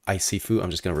whenever I see foo,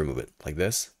 I'm just going to remove it like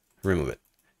this, remove it,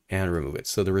 and remove it.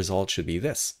 So the result should be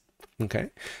this.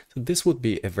 Okay, so this would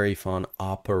be a very fun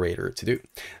operator to do.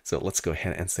 So let's go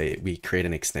ahead and say we create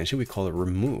an extension. We call it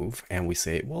remove, and we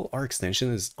say, well, our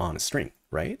extension is on a string,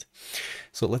 right?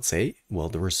 So let's say, well,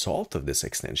 the result of this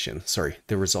extension, sorry,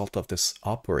 the result of this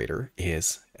operator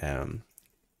is,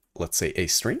 let's say a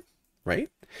string, right?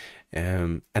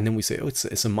 And then we say, oh,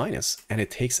 it's a minus, and it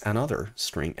takes another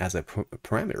string as a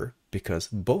parameter, because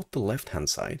both the left-hand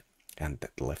side, and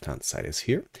the left-hand side is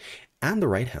here, and the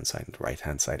right-hand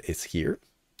side is here.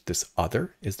 This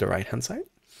other is the right-hand side.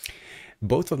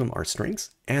 Both of them are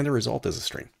strings, and the result is a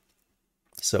string.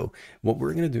 So what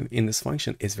we're going to do in this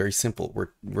function is very simple.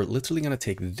 We're literally going to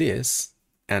take this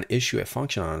and issue a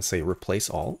function on it, say replace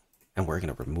all, and we're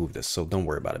going to remove this. So don't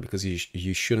worry about it, because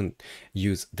you shouldn't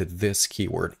use this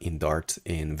keyword in Dart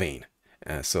in vain.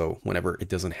 So whenever it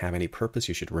doesn't have any purpose,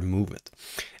 you should remove it.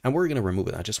 And we're going to remove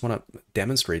it. I just want to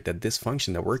demonstrate that this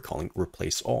function that we're calling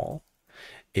replace all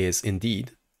is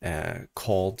indeed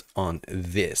called on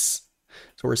this.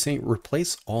 So we're saying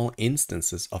replace all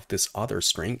instances of this other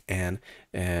string and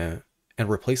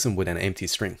replace them with an empty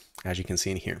string, as you can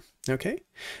see in here. Okay,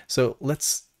 so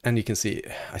let's, and you can see,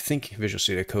 I think Visual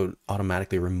Studio Code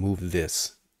automatically removed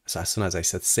this. So as soon as I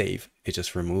said save, it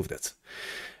just removed it.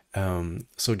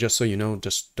 So just so you know,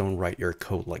 just don't write your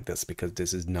code like this, because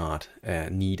this is not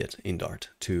needed in Dart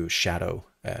to shadow.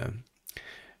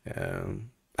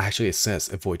 Actually, it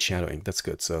says avoid shadowing. That's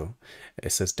good. So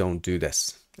it says don't do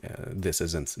this. This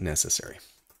isn't necessary.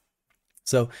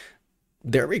 So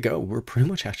there we go. We're pretty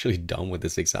much actually done with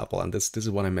this example. And this is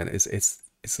what I meant. It's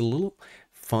a little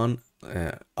fun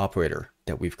operator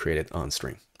that we've created on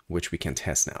string, which we can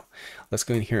test now. Let's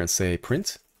go in here and say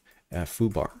print foo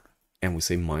bar, and we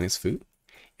say minus foo,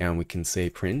 and we can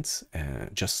say print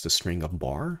just the string of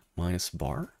bar minus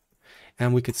bar,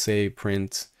 and we could say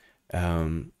print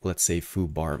let's say foo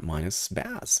bar minus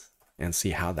baz, and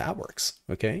see how that works.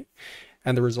 Okay,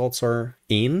 and the results are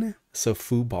in. So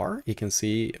foo bar, you can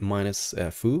see minus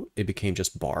foo, it became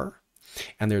just bar,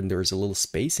 and then there's a little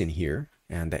space in here,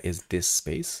 and that is this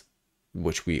space,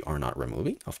 which we are not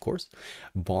removing, of course.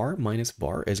 Bar minus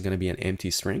bar is going to be an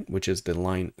empty string, which is the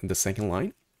line, the second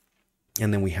line.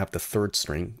 And then we have the third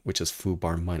string, which is foo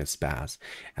bar minus baz,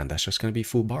 and that's just going to be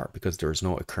foo bar, because there's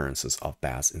no occurrences of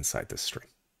baz inside this string.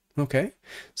 Okay,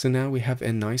 so now we have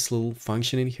a nice little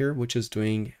function in here, which is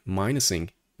doing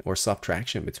minusing or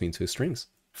subtraction between two strings.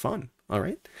 Fun. All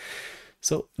right,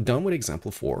 so done with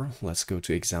example 4. Let's go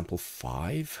to example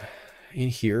 5 in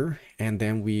here, and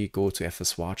then we go to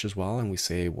FSWatch as well, and we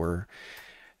say we're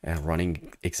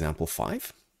running example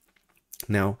 5.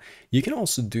 Now you can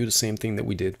also do the same thing that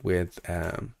we did with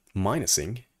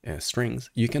minusing strings.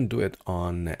 You can do it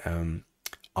on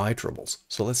iterables.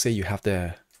 So let's say you have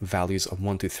the values of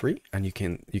 1 to 3, and you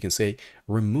can say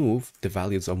remove the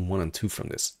values of 1 and 2 from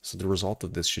this. So the result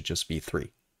of this should just be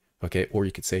 3. Okay, or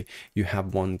you could say you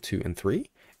have 1, 2, and 3,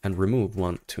 and remove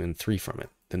 1, 2, and 3 from it.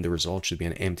 Then the result should be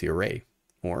an empty array.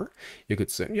 Or you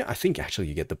could say, yeah, I think actually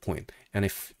you get the point. And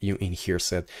if you in here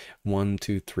said 1,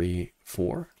 2, 3,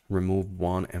 4, remove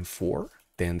 1 and 4,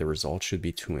 then the result should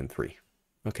be 2 and 3.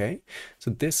 Okay,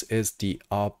 so this is the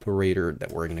operator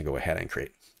that we're going to go ahead and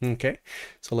create. Okay,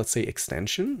 so let's say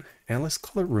extension, and let's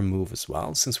call it remove as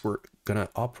well. Since we're going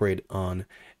to operate on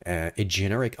a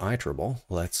generic iterable,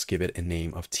 let's give it a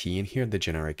name of t in here, the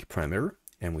generic parameter.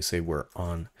 And we say we're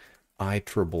on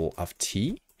iterable of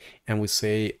t. And we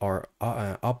say our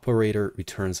operator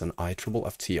returns an iterable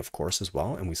of t, of course, as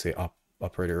well. And we say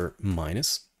operator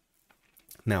minus.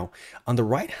 Now, on the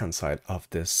right-hand side of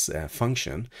this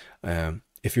function,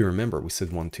 if you remember, we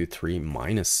said 1, 2, 3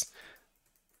 minus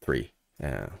 3,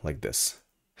 like this.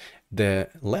 The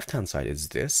left-hand side is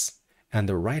this, and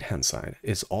the right-hand side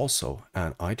is also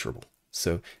an iterable.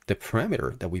 So the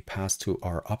parameter that we pass to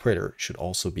our operator should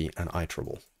also be an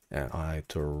iterable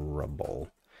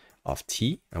of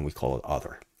t, and we call it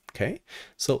other. Okay,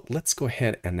 so let's go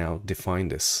ahead and now define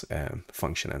this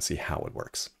function and see how it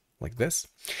works, like this.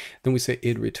 Then we say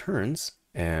it returns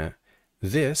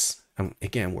this, and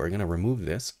again we're going to remove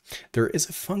this. There is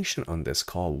a function on this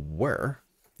called where.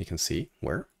 You can see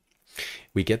where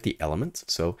we get the element.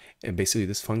 So basically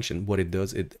this function, what it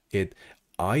does, it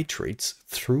iterates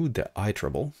through the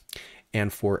iterable,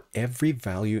 and for every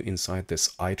value inside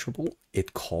this iterable,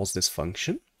 it calls this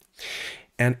function.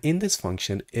 And in this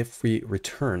function, if we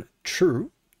return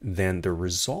true, then the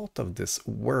result of this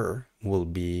where will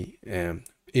be,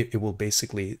 it will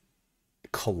basically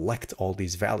collect all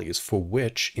these values for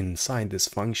which inside this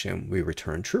function we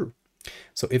return true.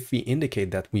 So if we indicate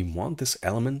that we want this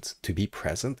element to be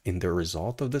present in the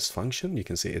result of this function, you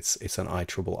can see it's an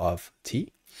iterable of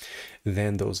t,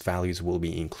 then those values will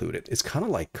be included. It's kind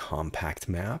of like compact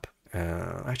map.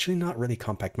 Actually, not really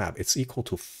compact map. It's equal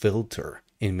to filter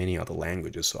in many other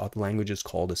languages. So other languages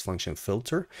call this function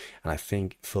filter, and I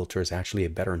think filter is actually a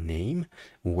better name.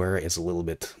 Where is a little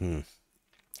bit,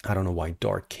 I don't know why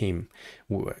Dart came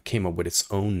up with its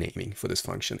own naming for this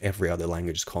function. Every other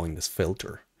language is calling this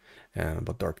filter,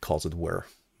 but Dart calls it where.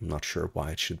 I'm not sure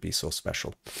why it should be so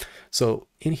special. So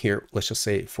in here, let's just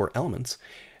say for elements,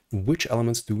 which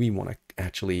elements do we want to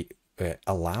actually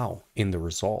allow in the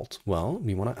result? Well,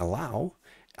 we want to allow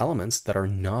elements that are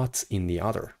not in the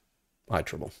other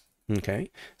iterable.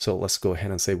 Okay, so let's go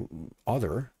ahead and say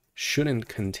other shouldn't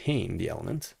contain the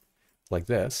element like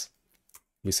this.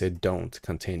 We say don't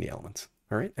contain the element.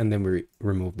 All right, and then we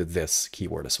remove the this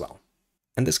keyword as well.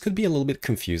 And this could be a little bit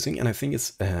confusing, and I think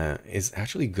it's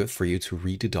actually good for you to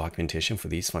read the documentation for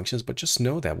these functions, but just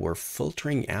know that we're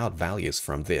filtering out values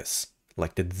from this,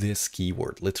 like the this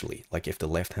keyword, literally. Like if the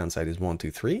left-hand side is 1,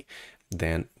 2, 3,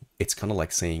 then it's kind of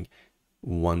like saying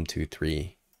 1, 2,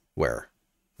 3, where?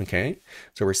 Okay,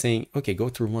 so we're saying, okay, go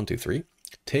through 1, 2, 3,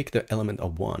 take the element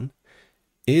of 1,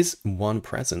 is 1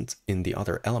 present in the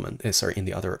other element, in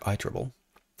the other iterable,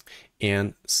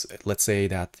 and let's say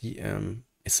that the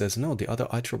it says no, the other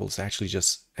iterable is actually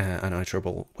just an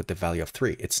iterable with the value of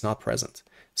 3. It's not present,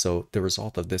 so the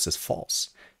result of this is false.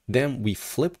 Then we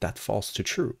flip that false to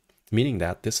true, meaning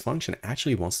that this function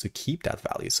actually wants to keep that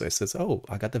value. So it says, oh,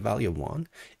 I got the value of 1.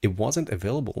 It wasn't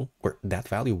available, or that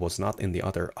value was not in the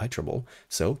other iterable,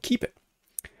 so keep it.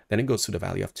 Then it goes to the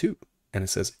value of 2, and it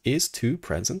says, is 2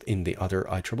 present in the other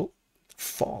iterable?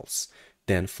 False.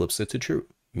 Then flips it to true,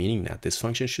 meaning that this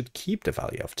function should keep the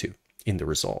value of 2 in the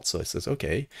result. So it says,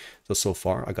 okay, so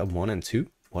far I got 1 and 2.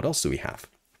 What else do we have?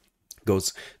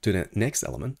 Goes to the next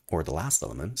element, or the last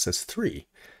element, says 3.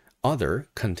 Other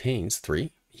contains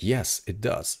 3. Yes, it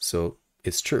does. So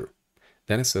it's true.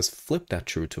 Then it says flip that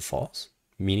true to false,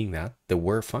 meaning that the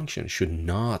where function should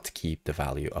not keep the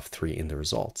value of 3 in the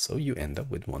result. So you end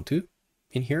up with 1, 2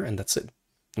 in here, and that's it.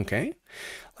 Okay,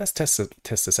 let's test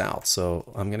this out.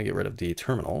 So I'm going to get rid of the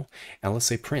terminal, and let's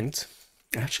say print.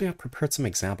 Actually, I prepared some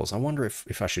examples. I wonder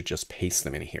if I should just paste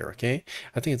them in here, okay?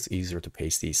 I think it's easier to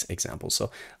paste these examples.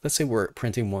 So let's say we're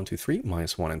printing 1, 2, 3,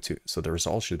 minus 1 and 2. So the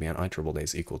result should be an iterable that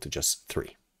is equal to just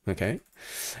 3, okay?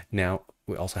 Now,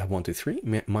 we also have 1, 2,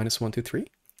 3, minus 1, 2, 3.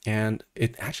 And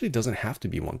it actually doesn't have to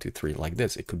be 1, 2, 3 like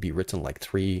this. It could be written like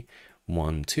 3,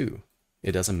 1, 2.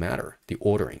 It doesn't matter, the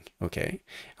ordering, okay?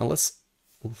 And let's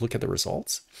look at the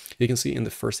results. You can see in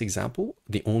the first example,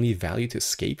 the only value to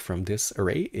escape from this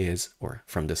array is, or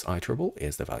from this iterable,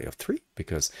 is the value of 3,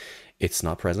 because it's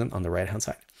not present on the right hand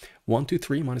side. 1, 2,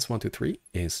 3 minus 1, 2, 3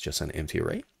 is just an empty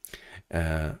array.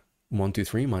 1, 2,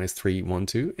 3 minus 3, 1,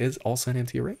 2 is also an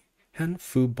empty array. And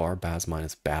foo bar baz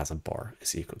minus baz of bar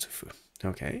is equal to foo.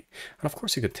 Okay, and of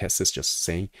course you could test this just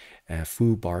saying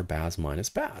foo bar baz minus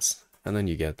baz, and then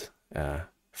you get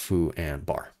foo and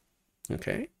bar.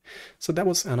 Okay, so that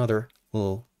was another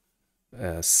little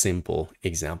simple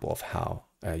example of how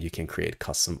you can create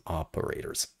custom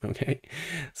operators. Okay,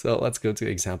 so let's go to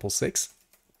example 6.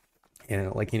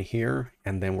 And like in here,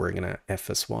 and then we're gonna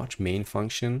fswatch main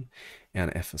function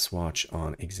and fswatch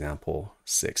on example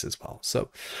 6 as well. So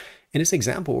in this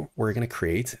example, we're gonna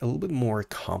create a little bit more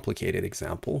complicated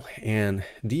example, and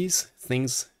these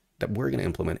things that we're gonna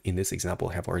implement in this example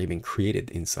have already been created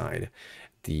inside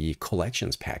the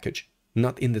collections package.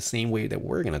 Not in the same way that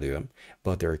we're going to do them,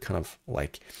 but they're kind of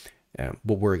like,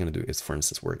 what we're going to do is, for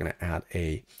instance, we're going to add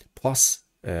a plus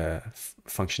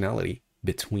functionality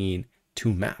between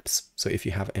 2 maps. So if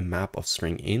you have a map of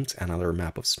string int, another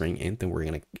map of string int, then we're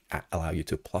going to allow you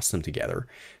to plus them together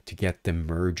to get the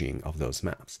merging of those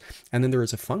maps. And then there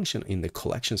is a function in the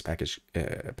collections package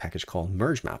called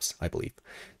merge maps, I believe.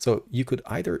 So you could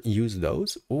either use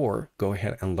those or go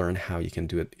ahead and learn how you can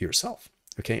do it yourself.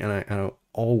 Okay, and I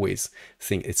always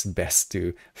think it's best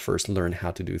to first learn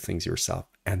how to do things yourself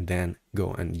and then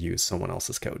go and use someone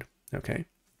else's code. Okay,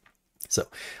 so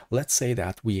let's say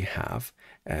that we have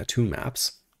 2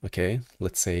 maps. Okay,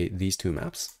 let's say these 2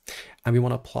 maps, and we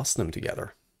want to plus them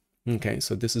together. Okay,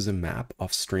 so this is a map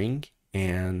of string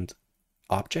and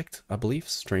object, I believe,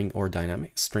 string or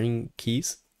dynamic, string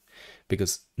keys,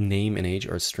 because name and age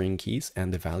are string keys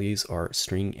and the values are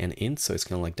string and int, so it's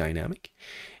kind of like dynamic.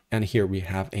 And here we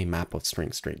have a map of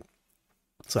string.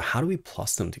 So how do we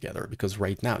plus them together? Because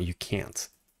right now you can't.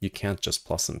 You can't just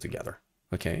plus them together.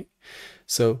 Okay,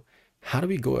 so how do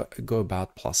we go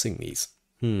about plussing these?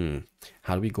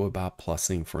 How do we go about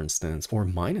plussing, for instance, or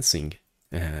minusing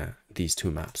these two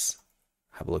maps?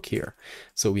 Have a look here.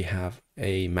 So we have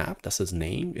a map that says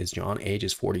name is John, age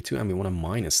is 42, and we want to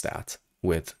minus that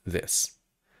with this.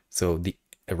 So the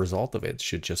result of it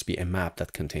should just be a map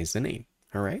that contains the name.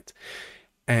 All right.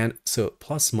 And so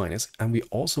plus minus, and we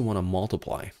also want to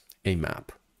multiply a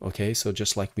map. Okay, so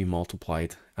just like we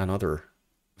multiplied another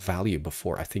value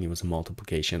before, I think it was a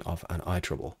multiplication of an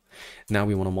iterable. Now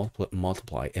we want to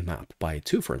multiply a map by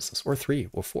 2, for instance, or 3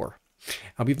 or 4.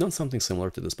 And we've done something similar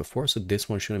to this before, so this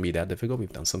one shouldn't be that difficult.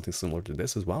 We've done something similar to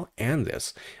this as well, and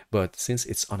this. But since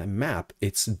it's on a map,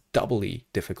 it's doubly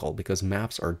difficult because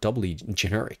maps are doubly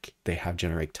generic. They have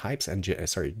generic types and,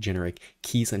 generic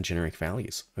keys and generic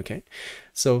values, okay?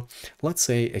 So let's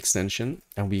say extension,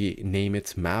 and we name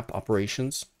it map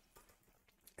operations.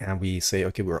 And we say,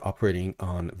 okay, we're operating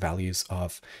on values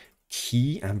of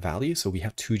key and value. So we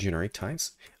have 2 generic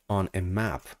types on a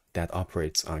map that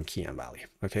operates on key and value.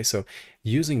 Okay, so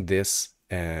using this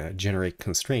generic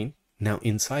constraint, now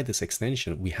inside this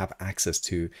extension, we have access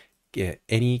to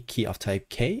any key of type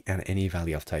K and any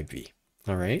value of type V.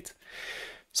 All right.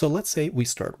 So let's say we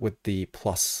start with the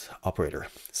plus operator.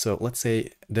 So let's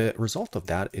say the result of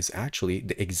that is actually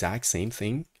the exact same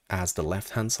thing as the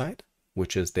left-hand side,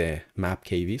 which is the map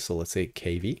KV. So let's say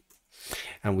KV,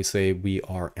 and we say we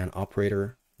are an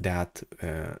operator that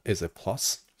is a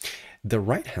plus. The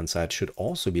right hand side should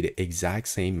also be the exact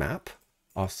same map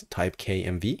of type K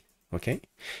and V, okay?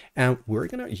 And we're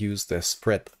gonna use the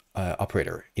spread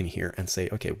operator in here and say,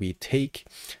 okay, we take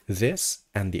this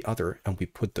and the other and we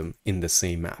put them in the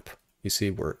same map. You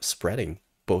see, we're spreading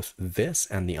both this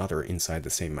and the other inside the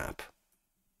same map.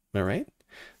 All right,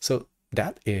 so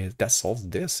that solves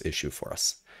this issue for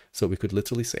us. So we could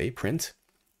literally say print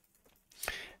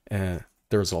the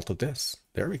result of this.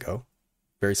 There we go.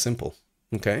 Very simple.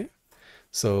 Okay,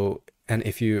 so, and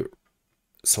if you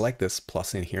select this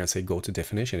plus in here and say go to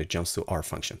definition, it jumps to our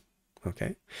function.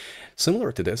 Okay,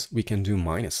 similar to this, we can do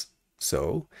minus.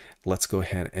 So let's go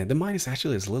ahead, and the minus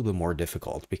actually is a little bit more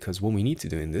difficult because what we need to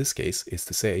do in this case is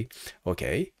to say,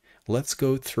 okay, let's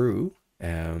go through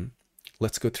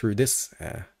this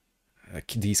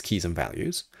these keys and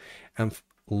values and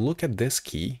look at this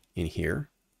key in here,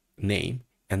 name,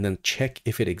 and then check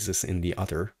if it exists in the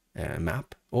other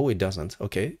map. Oh, it doesn't.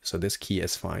 Okay, so this key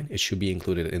is fine. It should be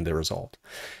included in the result.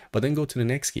 But then go to the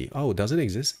next key. Oh, does it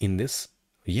exist in this?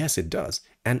 Yes, it does.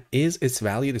 And is its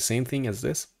value the same thing as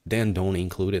this? Then don't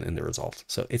include it in the result.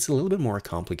 So it's a little bit more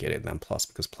complicated than plus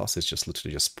because plus is just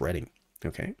literally just spreading.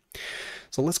 Okay,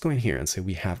 so let's go in here and say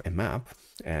we have a map.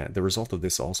 The result of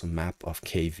this is also map of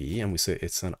KV, and we say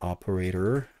it's an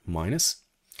operator minus.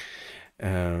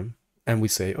 And we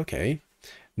say, okay,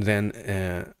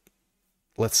 then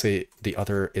let's say the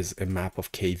other is a map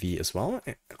of KV as well,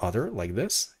 other like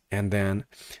this. And then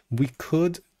we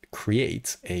could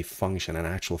create a function, an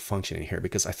actual function in here,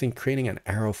 because I think creating an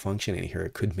arrow function in here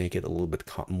could make it a little bit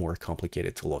more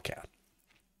complicated to look at.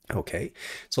 Okay,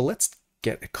 so let's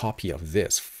get a copy of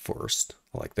this first,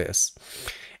 like this.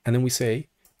 And then we say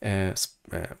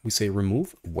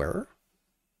remove where,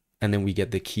 and then we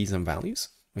get the keys and values.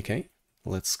 Okay,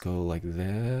 let's go like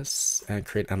this and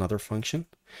create another function.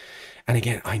 And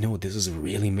again, I know this is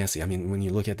really messy. I mean, when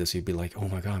you look at this, you'd be like, oh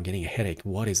my God, I'm getting a headache.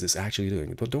 What is this actually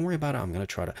doing? But don't worry about it. I'm going to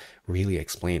try to really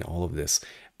explain all of this.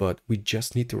 But we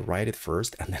just need to write it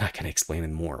first, and then I can explain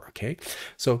it more, okay?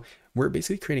 So we're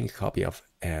basically creating a copy of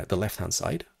the left-hand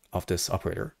side of this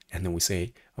operator. And then we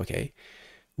say, okay,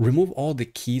 remove all the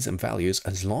keys and values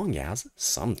as long as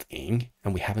something,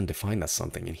 and we haven't defined that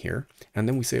something in here. And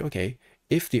then we say, okay,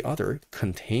 if the other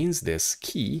contains this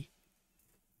key,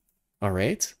 all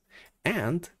right,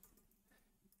 and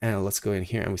let's go in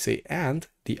here and we say, and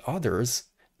the other's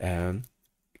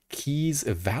keys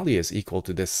value is equal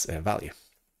to this value,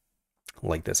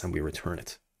 like this, and we return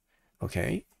it,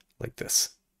 okay, like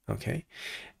this, okay.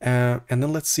 And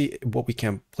then let's see what we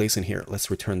can place in here. Let's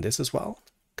return this as well.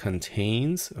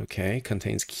 Contains, okay,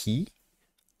 contains key,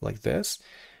 like this,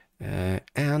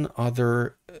 and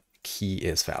other key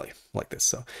is value, like this.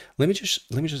 So let me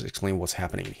just explain what's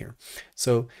happening here.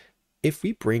 So if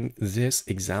we bring this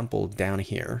example down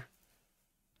here,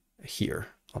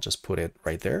 I'll just put it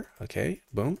right there. Okay,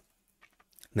 boom.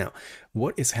 Now,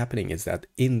 what is happening is that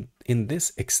in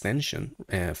this extension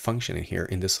function in here,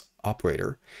 in this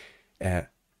operator,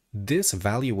 this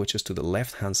value, which is to the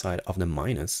left-hand side of the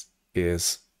minus,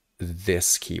 is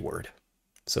this keyword.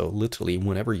 So literally,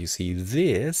 whenever you see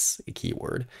this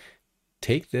keyword,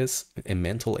 take this a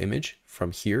mental image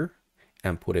from here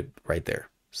and put it right there.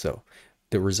 So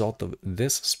the result of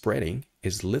this spreading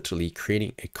is literally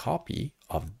creating a copy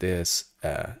of this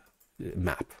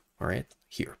map, all right,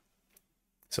 here.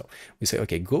 So we say,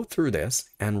 okay, go through this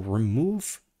and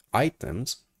remove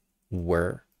items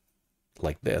where,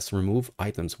 like this, remove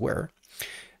items where.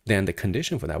 Then the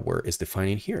condition for that where is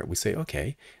defining here. We say,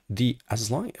 okay,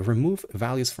 remove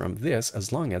values from this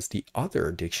as long as the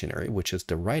other dictionary, which is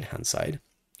the right hand side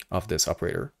of this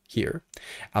operator here,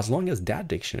 as long as that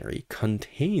dictionary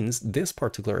contains this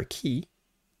particular key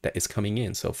that is coming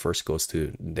in. So first goes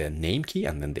to the name key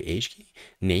and then the age key.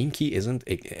 Name key isn't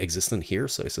existent here,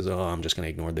 so it says, oh, I'm just going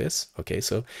to ignore this. Okay,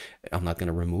 so I'm not going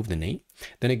to remove the name.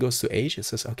 Then it goes to age. It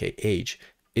says, okay, age,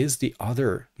 is the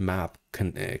other map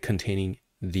containing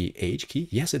the age key?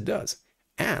 Yes, it does.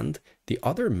 And the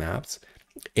other map's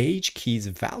age key's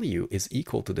value is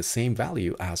equal to the same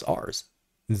value as ours.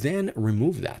 Then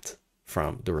remove that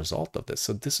from the result of this.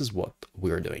 So this is what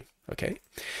we're doing. Okay,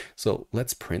 so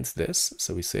let's print this.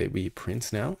 So we say we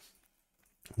print now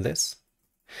this,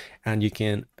 and you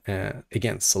can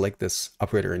again select this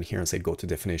operator in here and say go to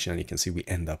definition, and you can see we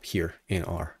end up here in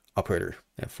our operator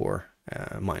for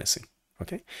minusing.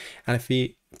 Okay, and if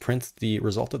we print the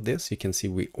result of this, you can see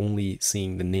we only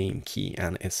seeing the name key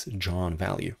and its John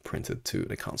value printed to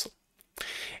the console.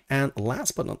 And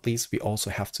last but not least, we also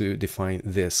have to define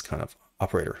this kind of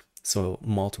operator. So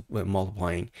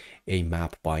multiplying a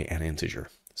map by an integer.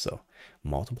 So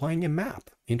multiplying a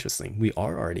map, interesting. We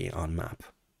are already on map.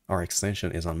 Our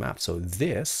extension is on map. So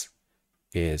this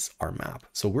is our map.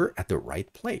 So we're at the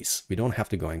right place. We don't have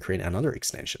to go and create another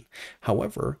extension.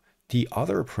 However, the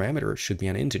other parameter should be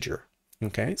an integer.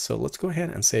 Okay, so let's go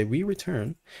ahead and say we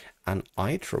return an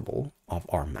iterable of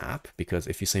our map, because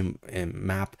if you say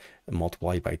map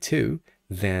multiplied by 2,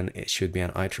 then it should be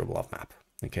an iterable of map.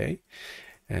 Okay,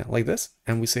 like this,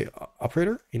 and we say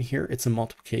operator in here, it's a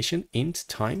multiplication int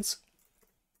times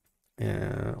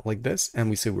like this, and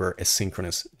we say we're a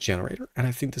synchronous generator, and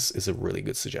I think this is a really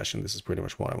good suggestion. This is pretty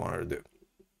much what I wanted to do.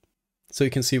 So you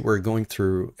can see we're going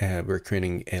through, we're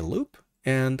creating a loop,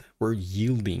 and we're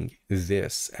yielding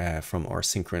this from our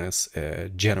synchronous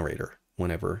generator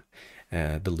whenever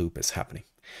the loop is happening.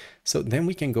 So then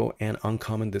we can go and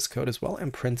uncomment this code as well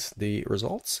and print the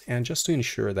results. And just to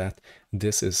ensure that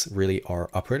this is really our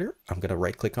operator, I'm going to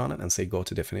right click on it and say go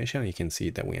to definition. And you can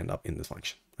see that we end up in this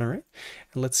function. All right,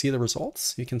 and let's see the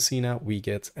results. You can see now we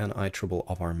get an iterable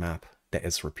of our map that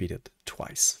is repeated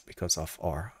twice because of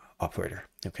our operator.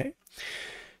 Okay.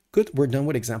 Good, we're done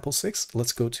with example 6.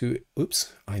 Let's go to,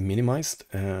 oops, I minimized.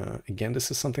 Again, this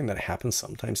is something that happens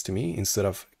sometimes to me. Instead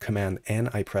of command N,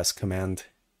 I press command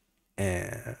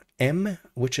M,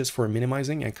 which is for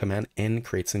minimizing, and command N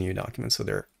creates a new document. So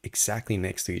they're exactly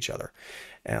next to each other.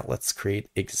 Let's create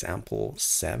example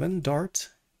 7 Dart,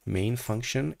 main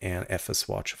function, and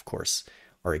fswatch, of course,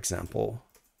 our example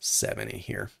 7 in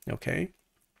here, okay?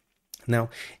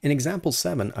 Now, in example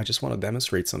 7, I just want to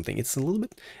demonstrate something. It's a little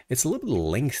bit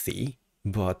lengthy,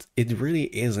 but it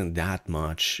really isn't that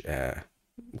much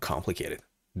complicated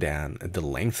than the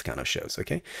length kind of shows.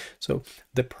 Okay, so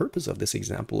the purpose of this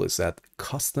example is that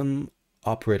custom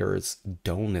operators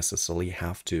don't necessarily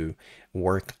have to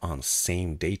work on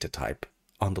same data type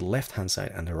on the left hand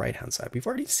side and the right hand side. We've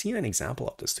already seen an example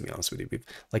of this, to be honest with you.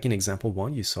 Like in example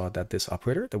 1, you saw that this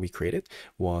operator that we created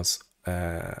was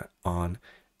on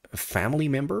a family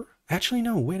member. Actually,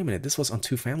 no, wait a minute. This was on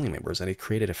 2 family members and it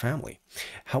created a family.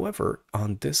 However,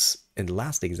 on this, in the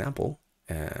last example,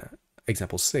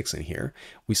 example 6 in here,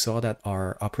 we saw that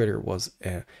our operator was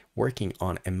working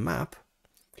on a map.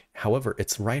 However,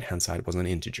 its right hand side was an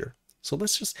integer. So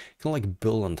let's just kind of like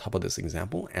build on top of this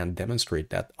example and demonstrate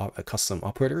that custom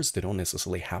operators, they don't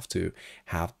necessarily have to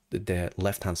have the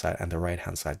left hand side and the right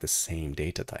hand side the same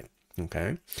data type.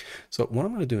 Okay, so what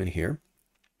I'm going to do in here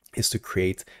is to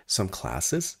create some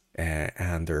classes,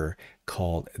 and they're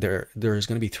called, there's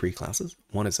going to be 3 classes.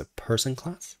 One is a person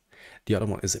class, the other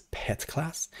one is a pet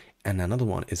class, and another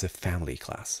one is a family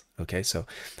class. Okay, so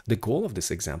the goal of this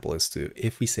example is to,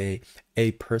 if we say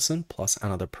a person plus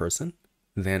another person,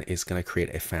 then it's going to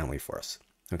create a family for us.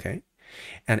 Okay,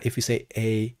 and if we say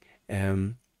a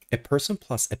person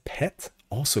plus a pet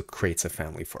also creates a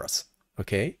family for us.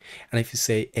 Okay, and if you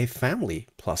say a family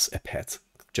plus a pet,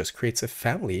 just creates a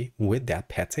family with that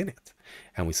pet in it.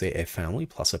 And we say a family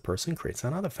plus a person creates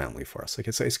another family for us.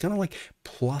 Okay, so it's kind of like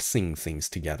plussing things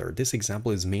together. This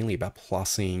example is mainly about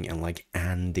plussing and like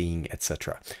anding,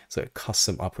 etc. So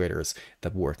custom operators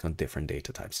that work on different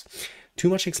data types. Too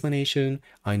much explanation,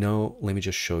 I know. Let me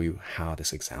just show you how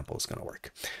this example is going to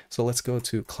work. So let's go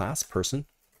to class person.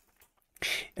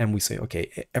 And we say,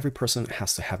 okay, every person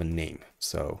has to have a name.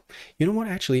 So you know what,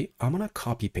 actually, I'm gonna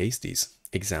copy paste these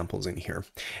examples in here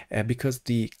because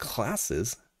the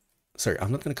classes, sorry,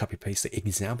 I'm not gonna copy paste the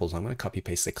examples, I'm gonna copy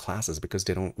paste the classes because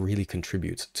they don't really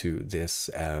contribute to this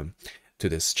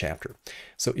chapter.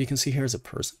 So you can see here's a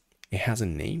person. It has a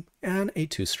name and a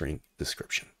toString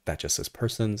description that just says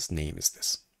person's name is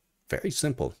this. Very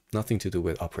simple, nothing to do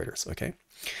with operators, okay?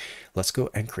 Let's go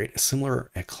and create a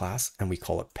similar class and we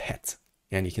call it pet.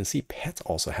 And you can see pet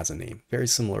also has a name, very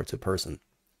similar to person.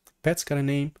 Pet's got a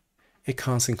name, a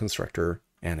constant constructor,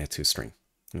 and a toString,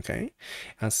 okay?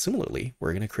 And similarly,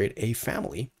 we're gonna create a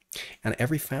family, and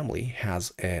every family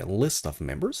has a list of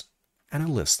members and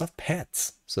a list of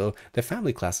pets. So the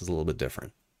family class is a little bit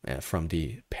different from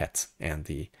the pet and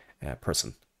the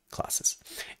person classes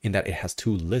in that it has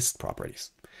two list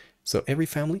properties. So every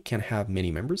family can have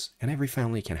many members and every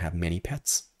family can have many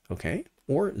pets, okay?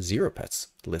 Or 0 pets.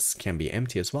 Lists can be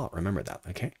empty as well. Remember that,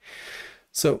 okay?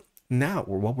 So now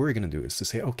what we're going to do is to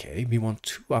say, okay, we want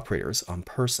 2 operators on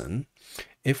person.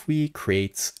 If we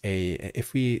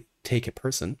take a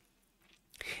person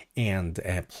and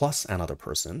plus another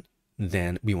person,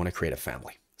 then we want to create a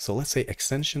family. So let's say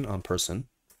extension on person,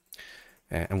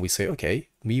 and we say, okay,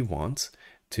 we want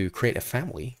to create a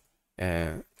family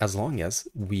as long as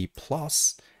we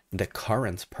plus the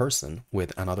current person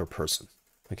with another person,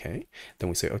 okay? Then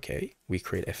we say, okay, we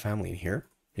create a family in here.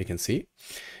 You can see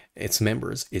its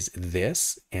members is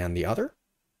this and the other,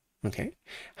 okay?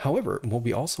 However, what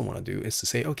we also want to do is to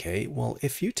say, okay, well,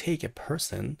 if you take a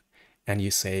person and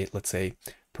you say, let's say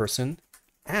person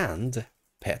and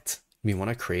pet, we want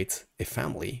to create a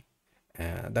family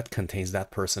that contains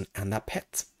that person and that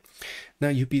pet. Now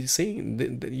you'd be saying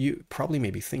that you probably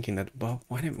may be thinking that, well,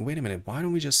 wait a minute, why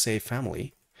don't we just say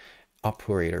family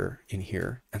operator in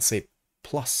here and say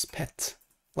plus pet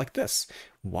like this?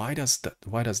 Why does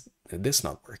this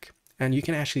not work? And you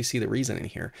can actually see the reason in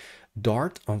here.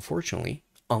 Dart, unfortunately,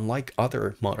 unlike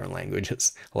other modern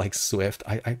languages like Swift,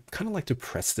 I kind of like to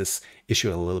press this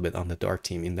issue a little bit on the Dart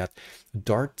team in that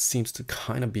Dart seems to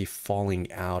kind of be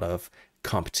falling out of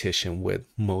competition with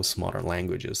most modern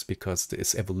languages because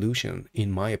its evolution, in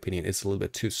my opinion, is a little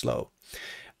bit too slow.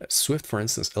 Swift, for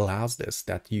instance, allows this,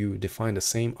 that you define the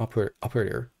same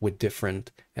operator with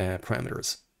different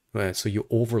parameters. So you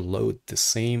overload the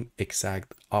same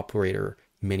exact operator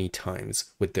many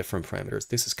times with different parameters.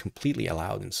 This is completely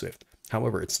allowed in Swift.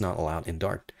 However, it's not allowed in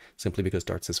Dart, simply because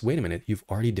Dart says, wait a minute, you've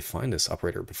already defined this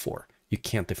operator before. You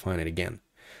can't define it again.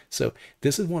 So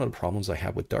this is one of the problems I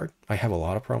have with Dart. I have a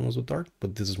lot of problems with Dart,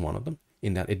 but this is one of them,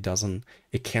 in that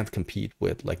it can't compete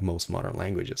with like most modern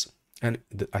languages. And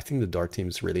I think the Dart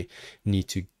teams really need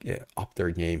to up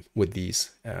their game with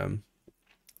these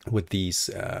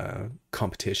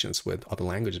competitions with other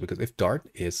languages, because if Dart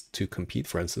is to compete,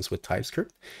 for instance, with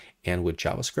TypeScript and with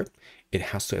JavaScript, it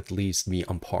has to at least be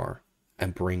on par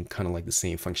and bring kind of like the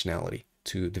same functionality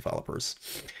to developers.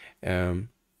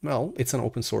 Well, it's an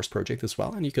open source project as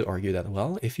well, and you could argue that,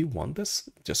 well, if you want this,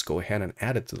 just go ahead and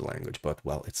add it to the language. But,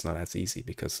 well, it's not as easy,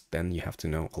 because then you have to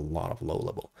know a lot of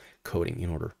low-level coding in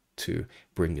order to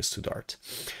bring this to Dart.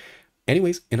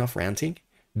 Anyways, enough ranting.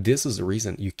 This is the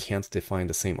reason you can't define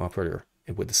the same operator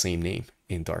with the same name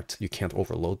in Dart. You can't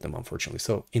overload them, unfortunately.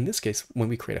 So in this case, when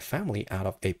we create a family out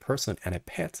of a person and a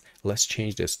pet, let's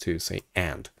change this to, say,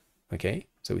 and. Okay,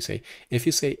 so we say, if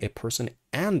you say a person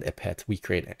and a pet, we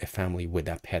create a family with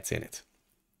that pet in it.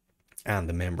 And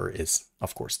the member is,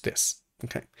 of course, this.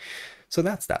 Okay, so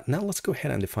that's that. Now let's go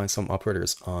ahead and define some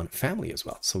operators on family as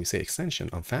well. So we say extension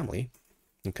on family.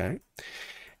 Okay,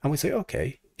 and we say,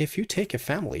 okay, if you take a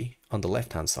family on the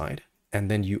left-hand side and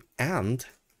then you and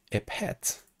a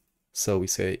pet, so we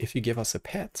say, if you give us a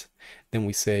pet, then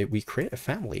we say we create a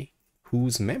family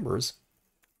whose members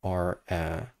are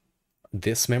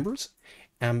this members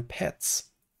and pets.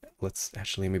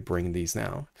 Let me bring these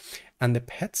now. And the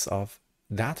pets of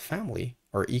that family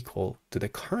are equal to the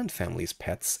current family's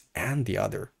pets and the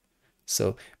other.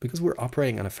 So because we're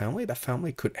operating on a family, that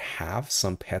family could have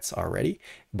some pets already,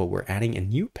 but we're adding a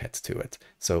new pet to it.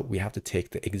 So we have to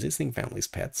take the existing family's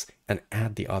pets and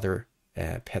add the other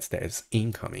pets that is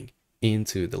incoming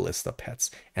into the list of pets,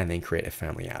 and then create a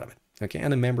family out of it. Okay,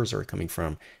 and the members are coming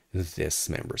from this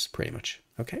members pretty much.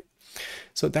 Okay,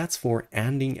 so that's for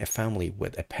adding a family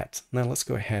with a pet. Now let's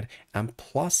go ahead and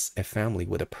plus a family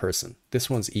with a person. This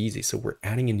one's easy. So we're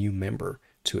adding a new member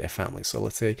to a family. So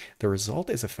let's say the result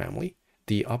is a family.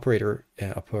 The operator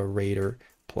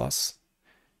plus,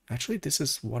 actually this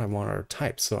is what I want to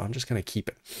type, so I'm just going to keep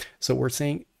it. So we're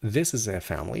saying this is a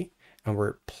family and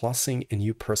we're plussing a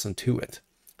new person to it.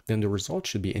 Then the result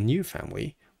should be a new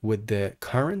family with the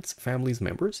current family's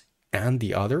members and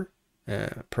the other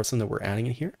person that we're adding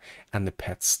in here, and the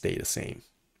pets stay the same.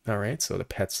 All right, so the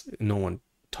pets, no one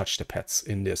touched the pets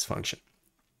in this function.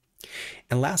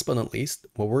 And last but not least,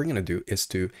 what we're going to do is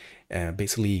to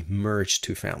basically merge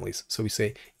two families. So we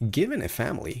say, given a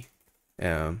family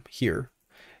here,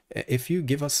 if you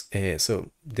give us so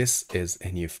this is a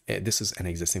new this is an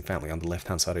existing family on the left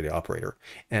hand side of the operator,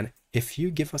 and if you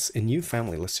give us a new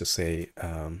family, let's just say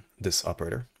this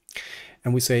operator,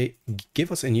 and we say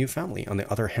give us a new family on the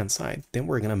other hand side, then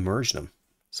we're going to merge them.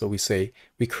 So we say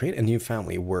we create a new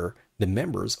family where the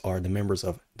members are the members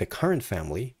of the current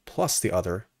family plus the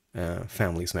other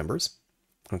family's members.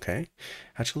 Okay,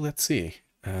 actually, let's see,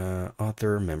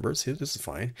 other members here, this is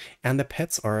fine, and the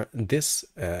pets are this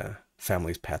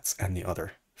family's pets and the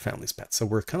other family's pets. So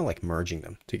we're kind of like merging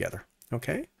them together.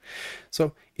 Okay,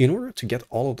 so in order to get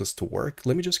all of this to work,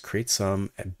 let me just create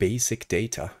some basic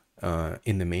data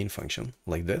in the main function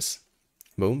like this.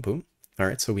 Boom, boom. All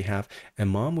right, so we have a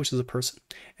mom, which is a person,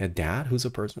 a dad, who's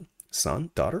a person, son,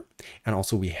 daughter, and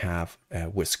also we have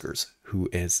Whiskers, who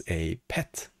is a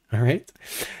pet. All right,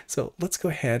 so let's go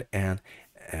ahead and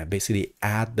basically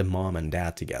add the mom and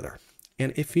dad together.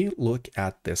 And if you look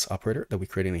at this operator that we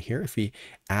created in here, if we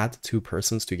add two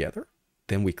persons together,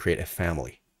 then we create a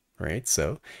family, right?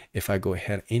 So if I go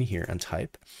ahead in here and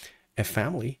type a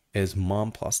family is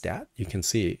mom plus dad, you can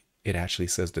see it actually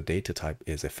says the data type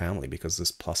is a family because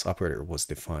this plus operator was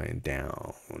defined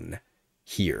down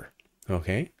here.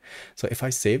 Okay, so if I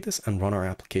save this and run our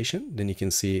application, then you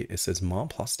can see it says mom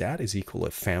plus dad is equal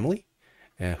to family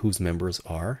whose members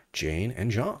are Jane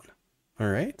and John. All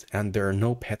right, and there are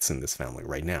no pets in this family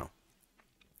right now.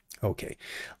 Okay,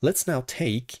 let's now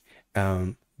take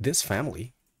this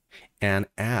family and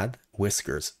add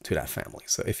Whiskers to that family.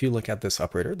 So if you look at this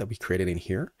operator that we created in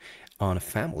here on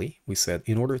family, we said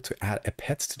in order to add a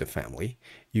pet to the family,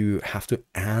 you have to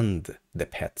and the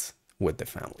pet with the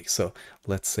family. So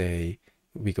let's say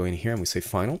we go in here and we say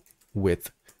final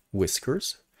with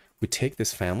Whiskers. We take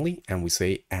this family and we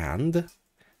say and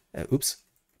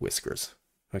Whiskers.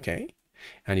 Okay,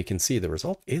 and you can see the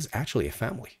result is actually a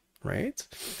family, right?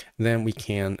 Then we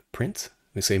can print,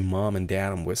 we say mom and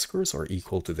dad and Whiskers are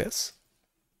equal to this.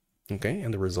 Okay,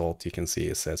 and the result you can see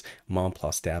it says mom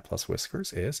plus dad plus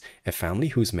Whiskers is a family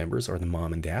whose members are the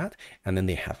mom and dad, and then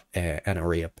they have an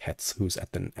array of pets whose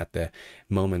at the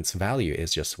moment's value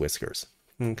is just Whiskers.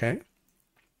 Okay,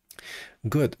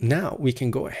 good. Now we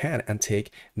can go ahead and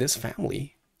take this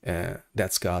family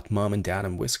that's got mom and dad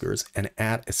and Whiskers and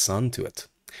add a son to it,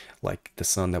 like the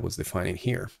son that was defined in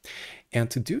here. And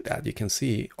to do that, you can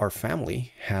see our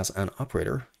family has an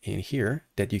operator in here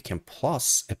that you can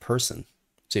plus a person.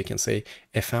 So you can say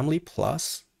a family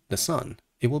plus the son.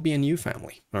 It will be a new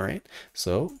family. All right.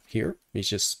 So here we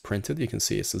just printed. You can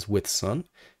see it says with son.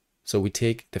 So we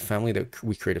take the family that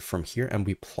we created from here and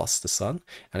we plus the son.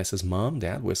 And it says mom,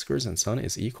 dad, Whiskers, and son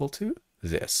is equal to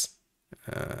this.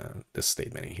 This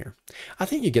statement in here. I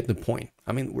think you get the point.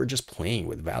 I mean, we're just playing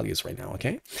with values right now.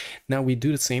 Okay. Now we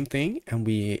do the same thing and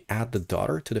we add the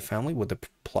daughter to the family with the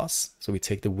plus. So we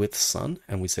take the with son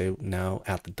and we say now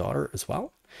add the daughter as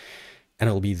well. And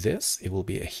it'll be this. It will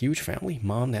be a huge family.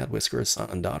 Mom, dad, Whiskers,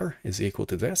 son, and daughter is equal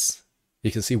to this.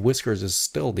 You can see Whiskers is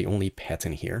still the only pet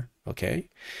in here. Okay.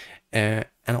 And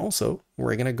also,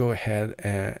 we're going to go ahead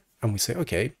and we say,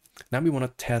 okay, now we want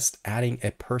to test adding a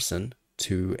person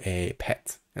to a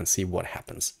pet and see what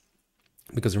happens.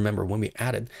 Because remember, when we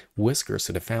added Whiskers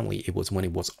to the family, it was when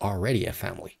it was already a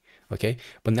family. Okay.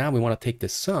 But now we want to take the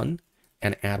son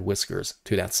and add Whiskers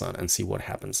to that son and see what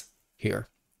happens here.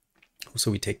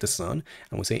 So we take the son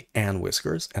and we say and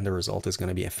Whiskers, and the result is going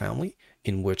to be a family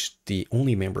in which the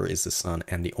only member is the son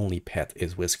and the only pet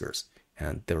is Whiskers.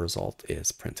 And the result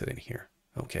is printed in here.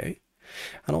 Okay.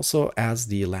 And also as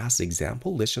the last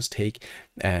example, let's just take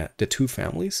the two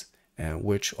families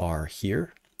which are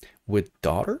here with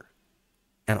daughter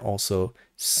and also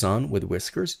son with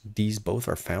Whiskers. These both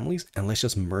are families, and let's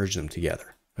just merge them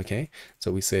together. Okay.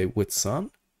 So we say with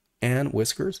son and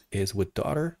Whiskers is with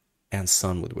daughter and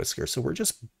son with Whiskers. So we're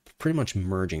just pretty much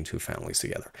merging two families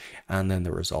together. And then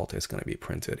the result is going to be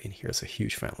printed in here as a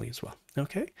huge family as well.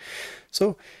 Okay.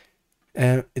 So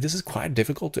this is quite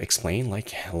difficult to explain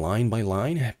like line by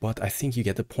line, but I think you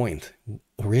get the point.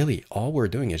 Really, all we're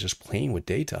doing is just playing with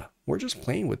data. We're just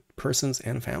playing with persons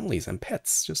and families and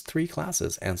pets, just 3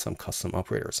 classes and some custom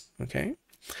operators. Okay.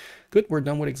 Good. We're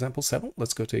done with example 7.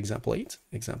 Let's go to example 8.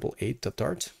 Example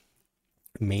 8.dart.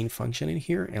 Main function in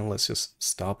here, and let's just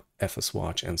stop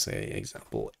fswatch and say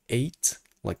example 8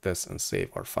 like this and save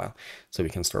our file so we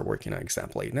can start working on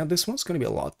example 8. Now this one's going to be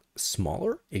a lot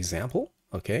smaller example.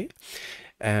 Okay,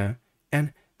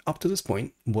 And up to this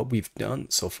point, what we've done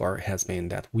so far has been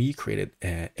that we created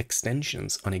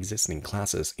extensions on existing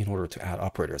classes in order to add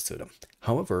operators to them.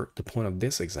 However, the point of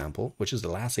this example, which is the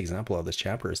last example of this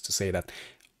chapter, is to say that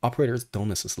operators don't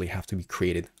necessarily have to be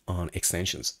created on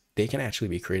extensions. They can actually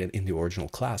be created in the original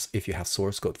class if you have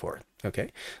source code for it.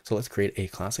 Okay, so let's create a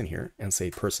class in here and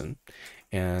say person,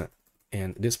 and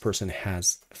this person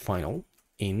has final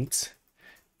int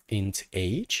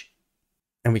age,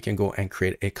 and we can go and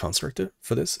create a constructor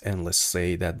for this, and let's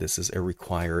say that this is a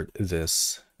required name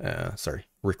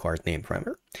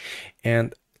parameter,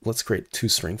 and let's create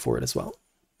toString for it as well.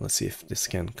 Let's see if this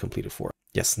can complete it for us.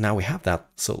 Yes, now we have that.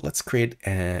 So let's create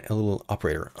a little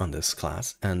operator on this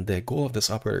class, and the goal of this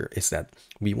operator is that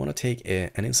we want to take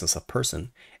an instance of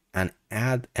person and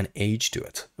add an age to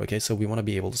it. Okay, so we want to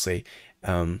be able to say,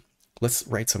 let's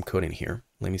write some code in here.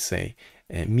 Let me say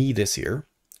me this year,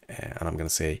 and I'm going to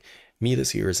say me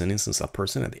this year is an instance of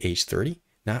person at age 30.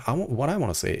 Now, what I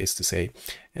want to say is to say,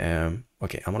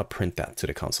 okay, I want to print that to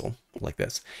the console like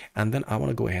this. And then I want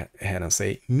to go ahead and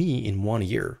say me in 1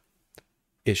 year,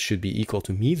 it should be equal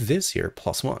to me this year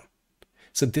plus 1.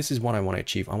 So this is what I want to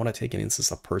achieve. I want to take an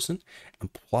instance of person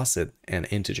and plus it an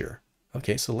integer.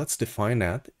 Okay, so let's define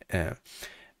that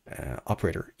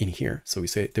operator in here. So we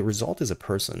say the result is a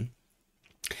person.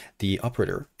 The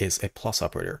operator is a plus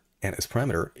operator, and its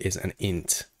parameter is an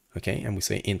int. Okay, and we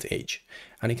say int age.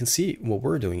 And you can see what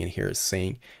we're doing in here is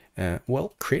saying,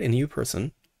 well, create a new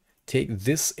person, take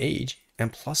this age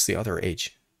and plus the other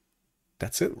age.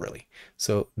 That's it, really.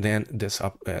 So then this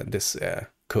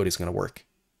code is going to work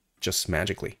just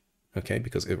magically, okay,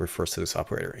 because it refers to this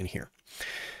operator in here.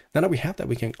 Now that we have that,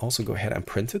 we can also go ahead and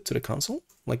print it to the console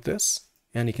like this,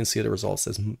 and you can see the result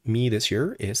says me this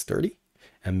year is 30,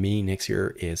 and me next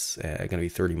year is going to be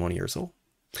 31 years old.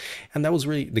 And that was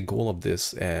really the goal of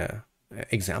this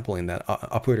example, in that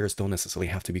operators don't necessarily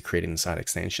have to be created inside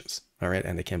extensions, all right,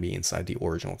 and they can be inside the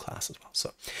original class as well.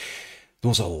 So there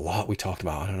was a lot we talked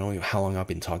about. I don't know how long I've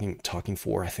been talking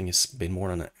for. I think it's been more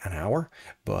than an hour,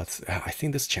 but I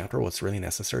think this chapter was really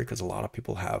necessary because a lot of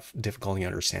people have difficulty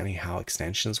understanding how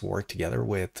extensions work together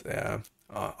with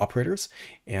operators.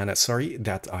 And sorry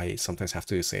that I sometimes have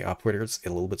to say operators a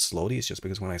little bit slowly. It's just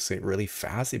because when I say it really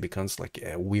fast, it becomes like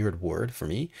a weird word for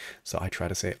me. So I try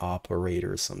to say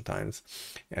operators sometimes.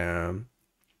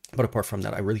 But apart from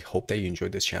that, I really hope that you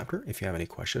enjoyed this chapter. If you have any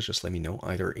questions, just let me know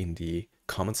either in the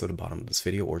comments at the bottom of this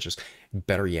video, or just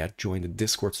better yet, join the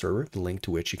Discord server, the link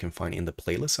to which you can find in the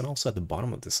playlist, and also at the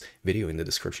bottom of this video in the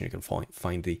description, you can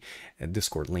find the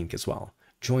Discord link as well.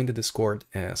 Join the Discord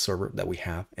server that we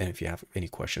have, and if you have any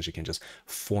questions, you can just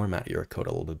format your code a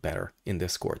little bit better in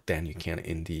Discord than you can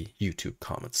in the YouTube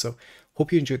comments. So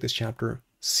hope you enjoyed this chapter.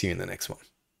 See you in the next one.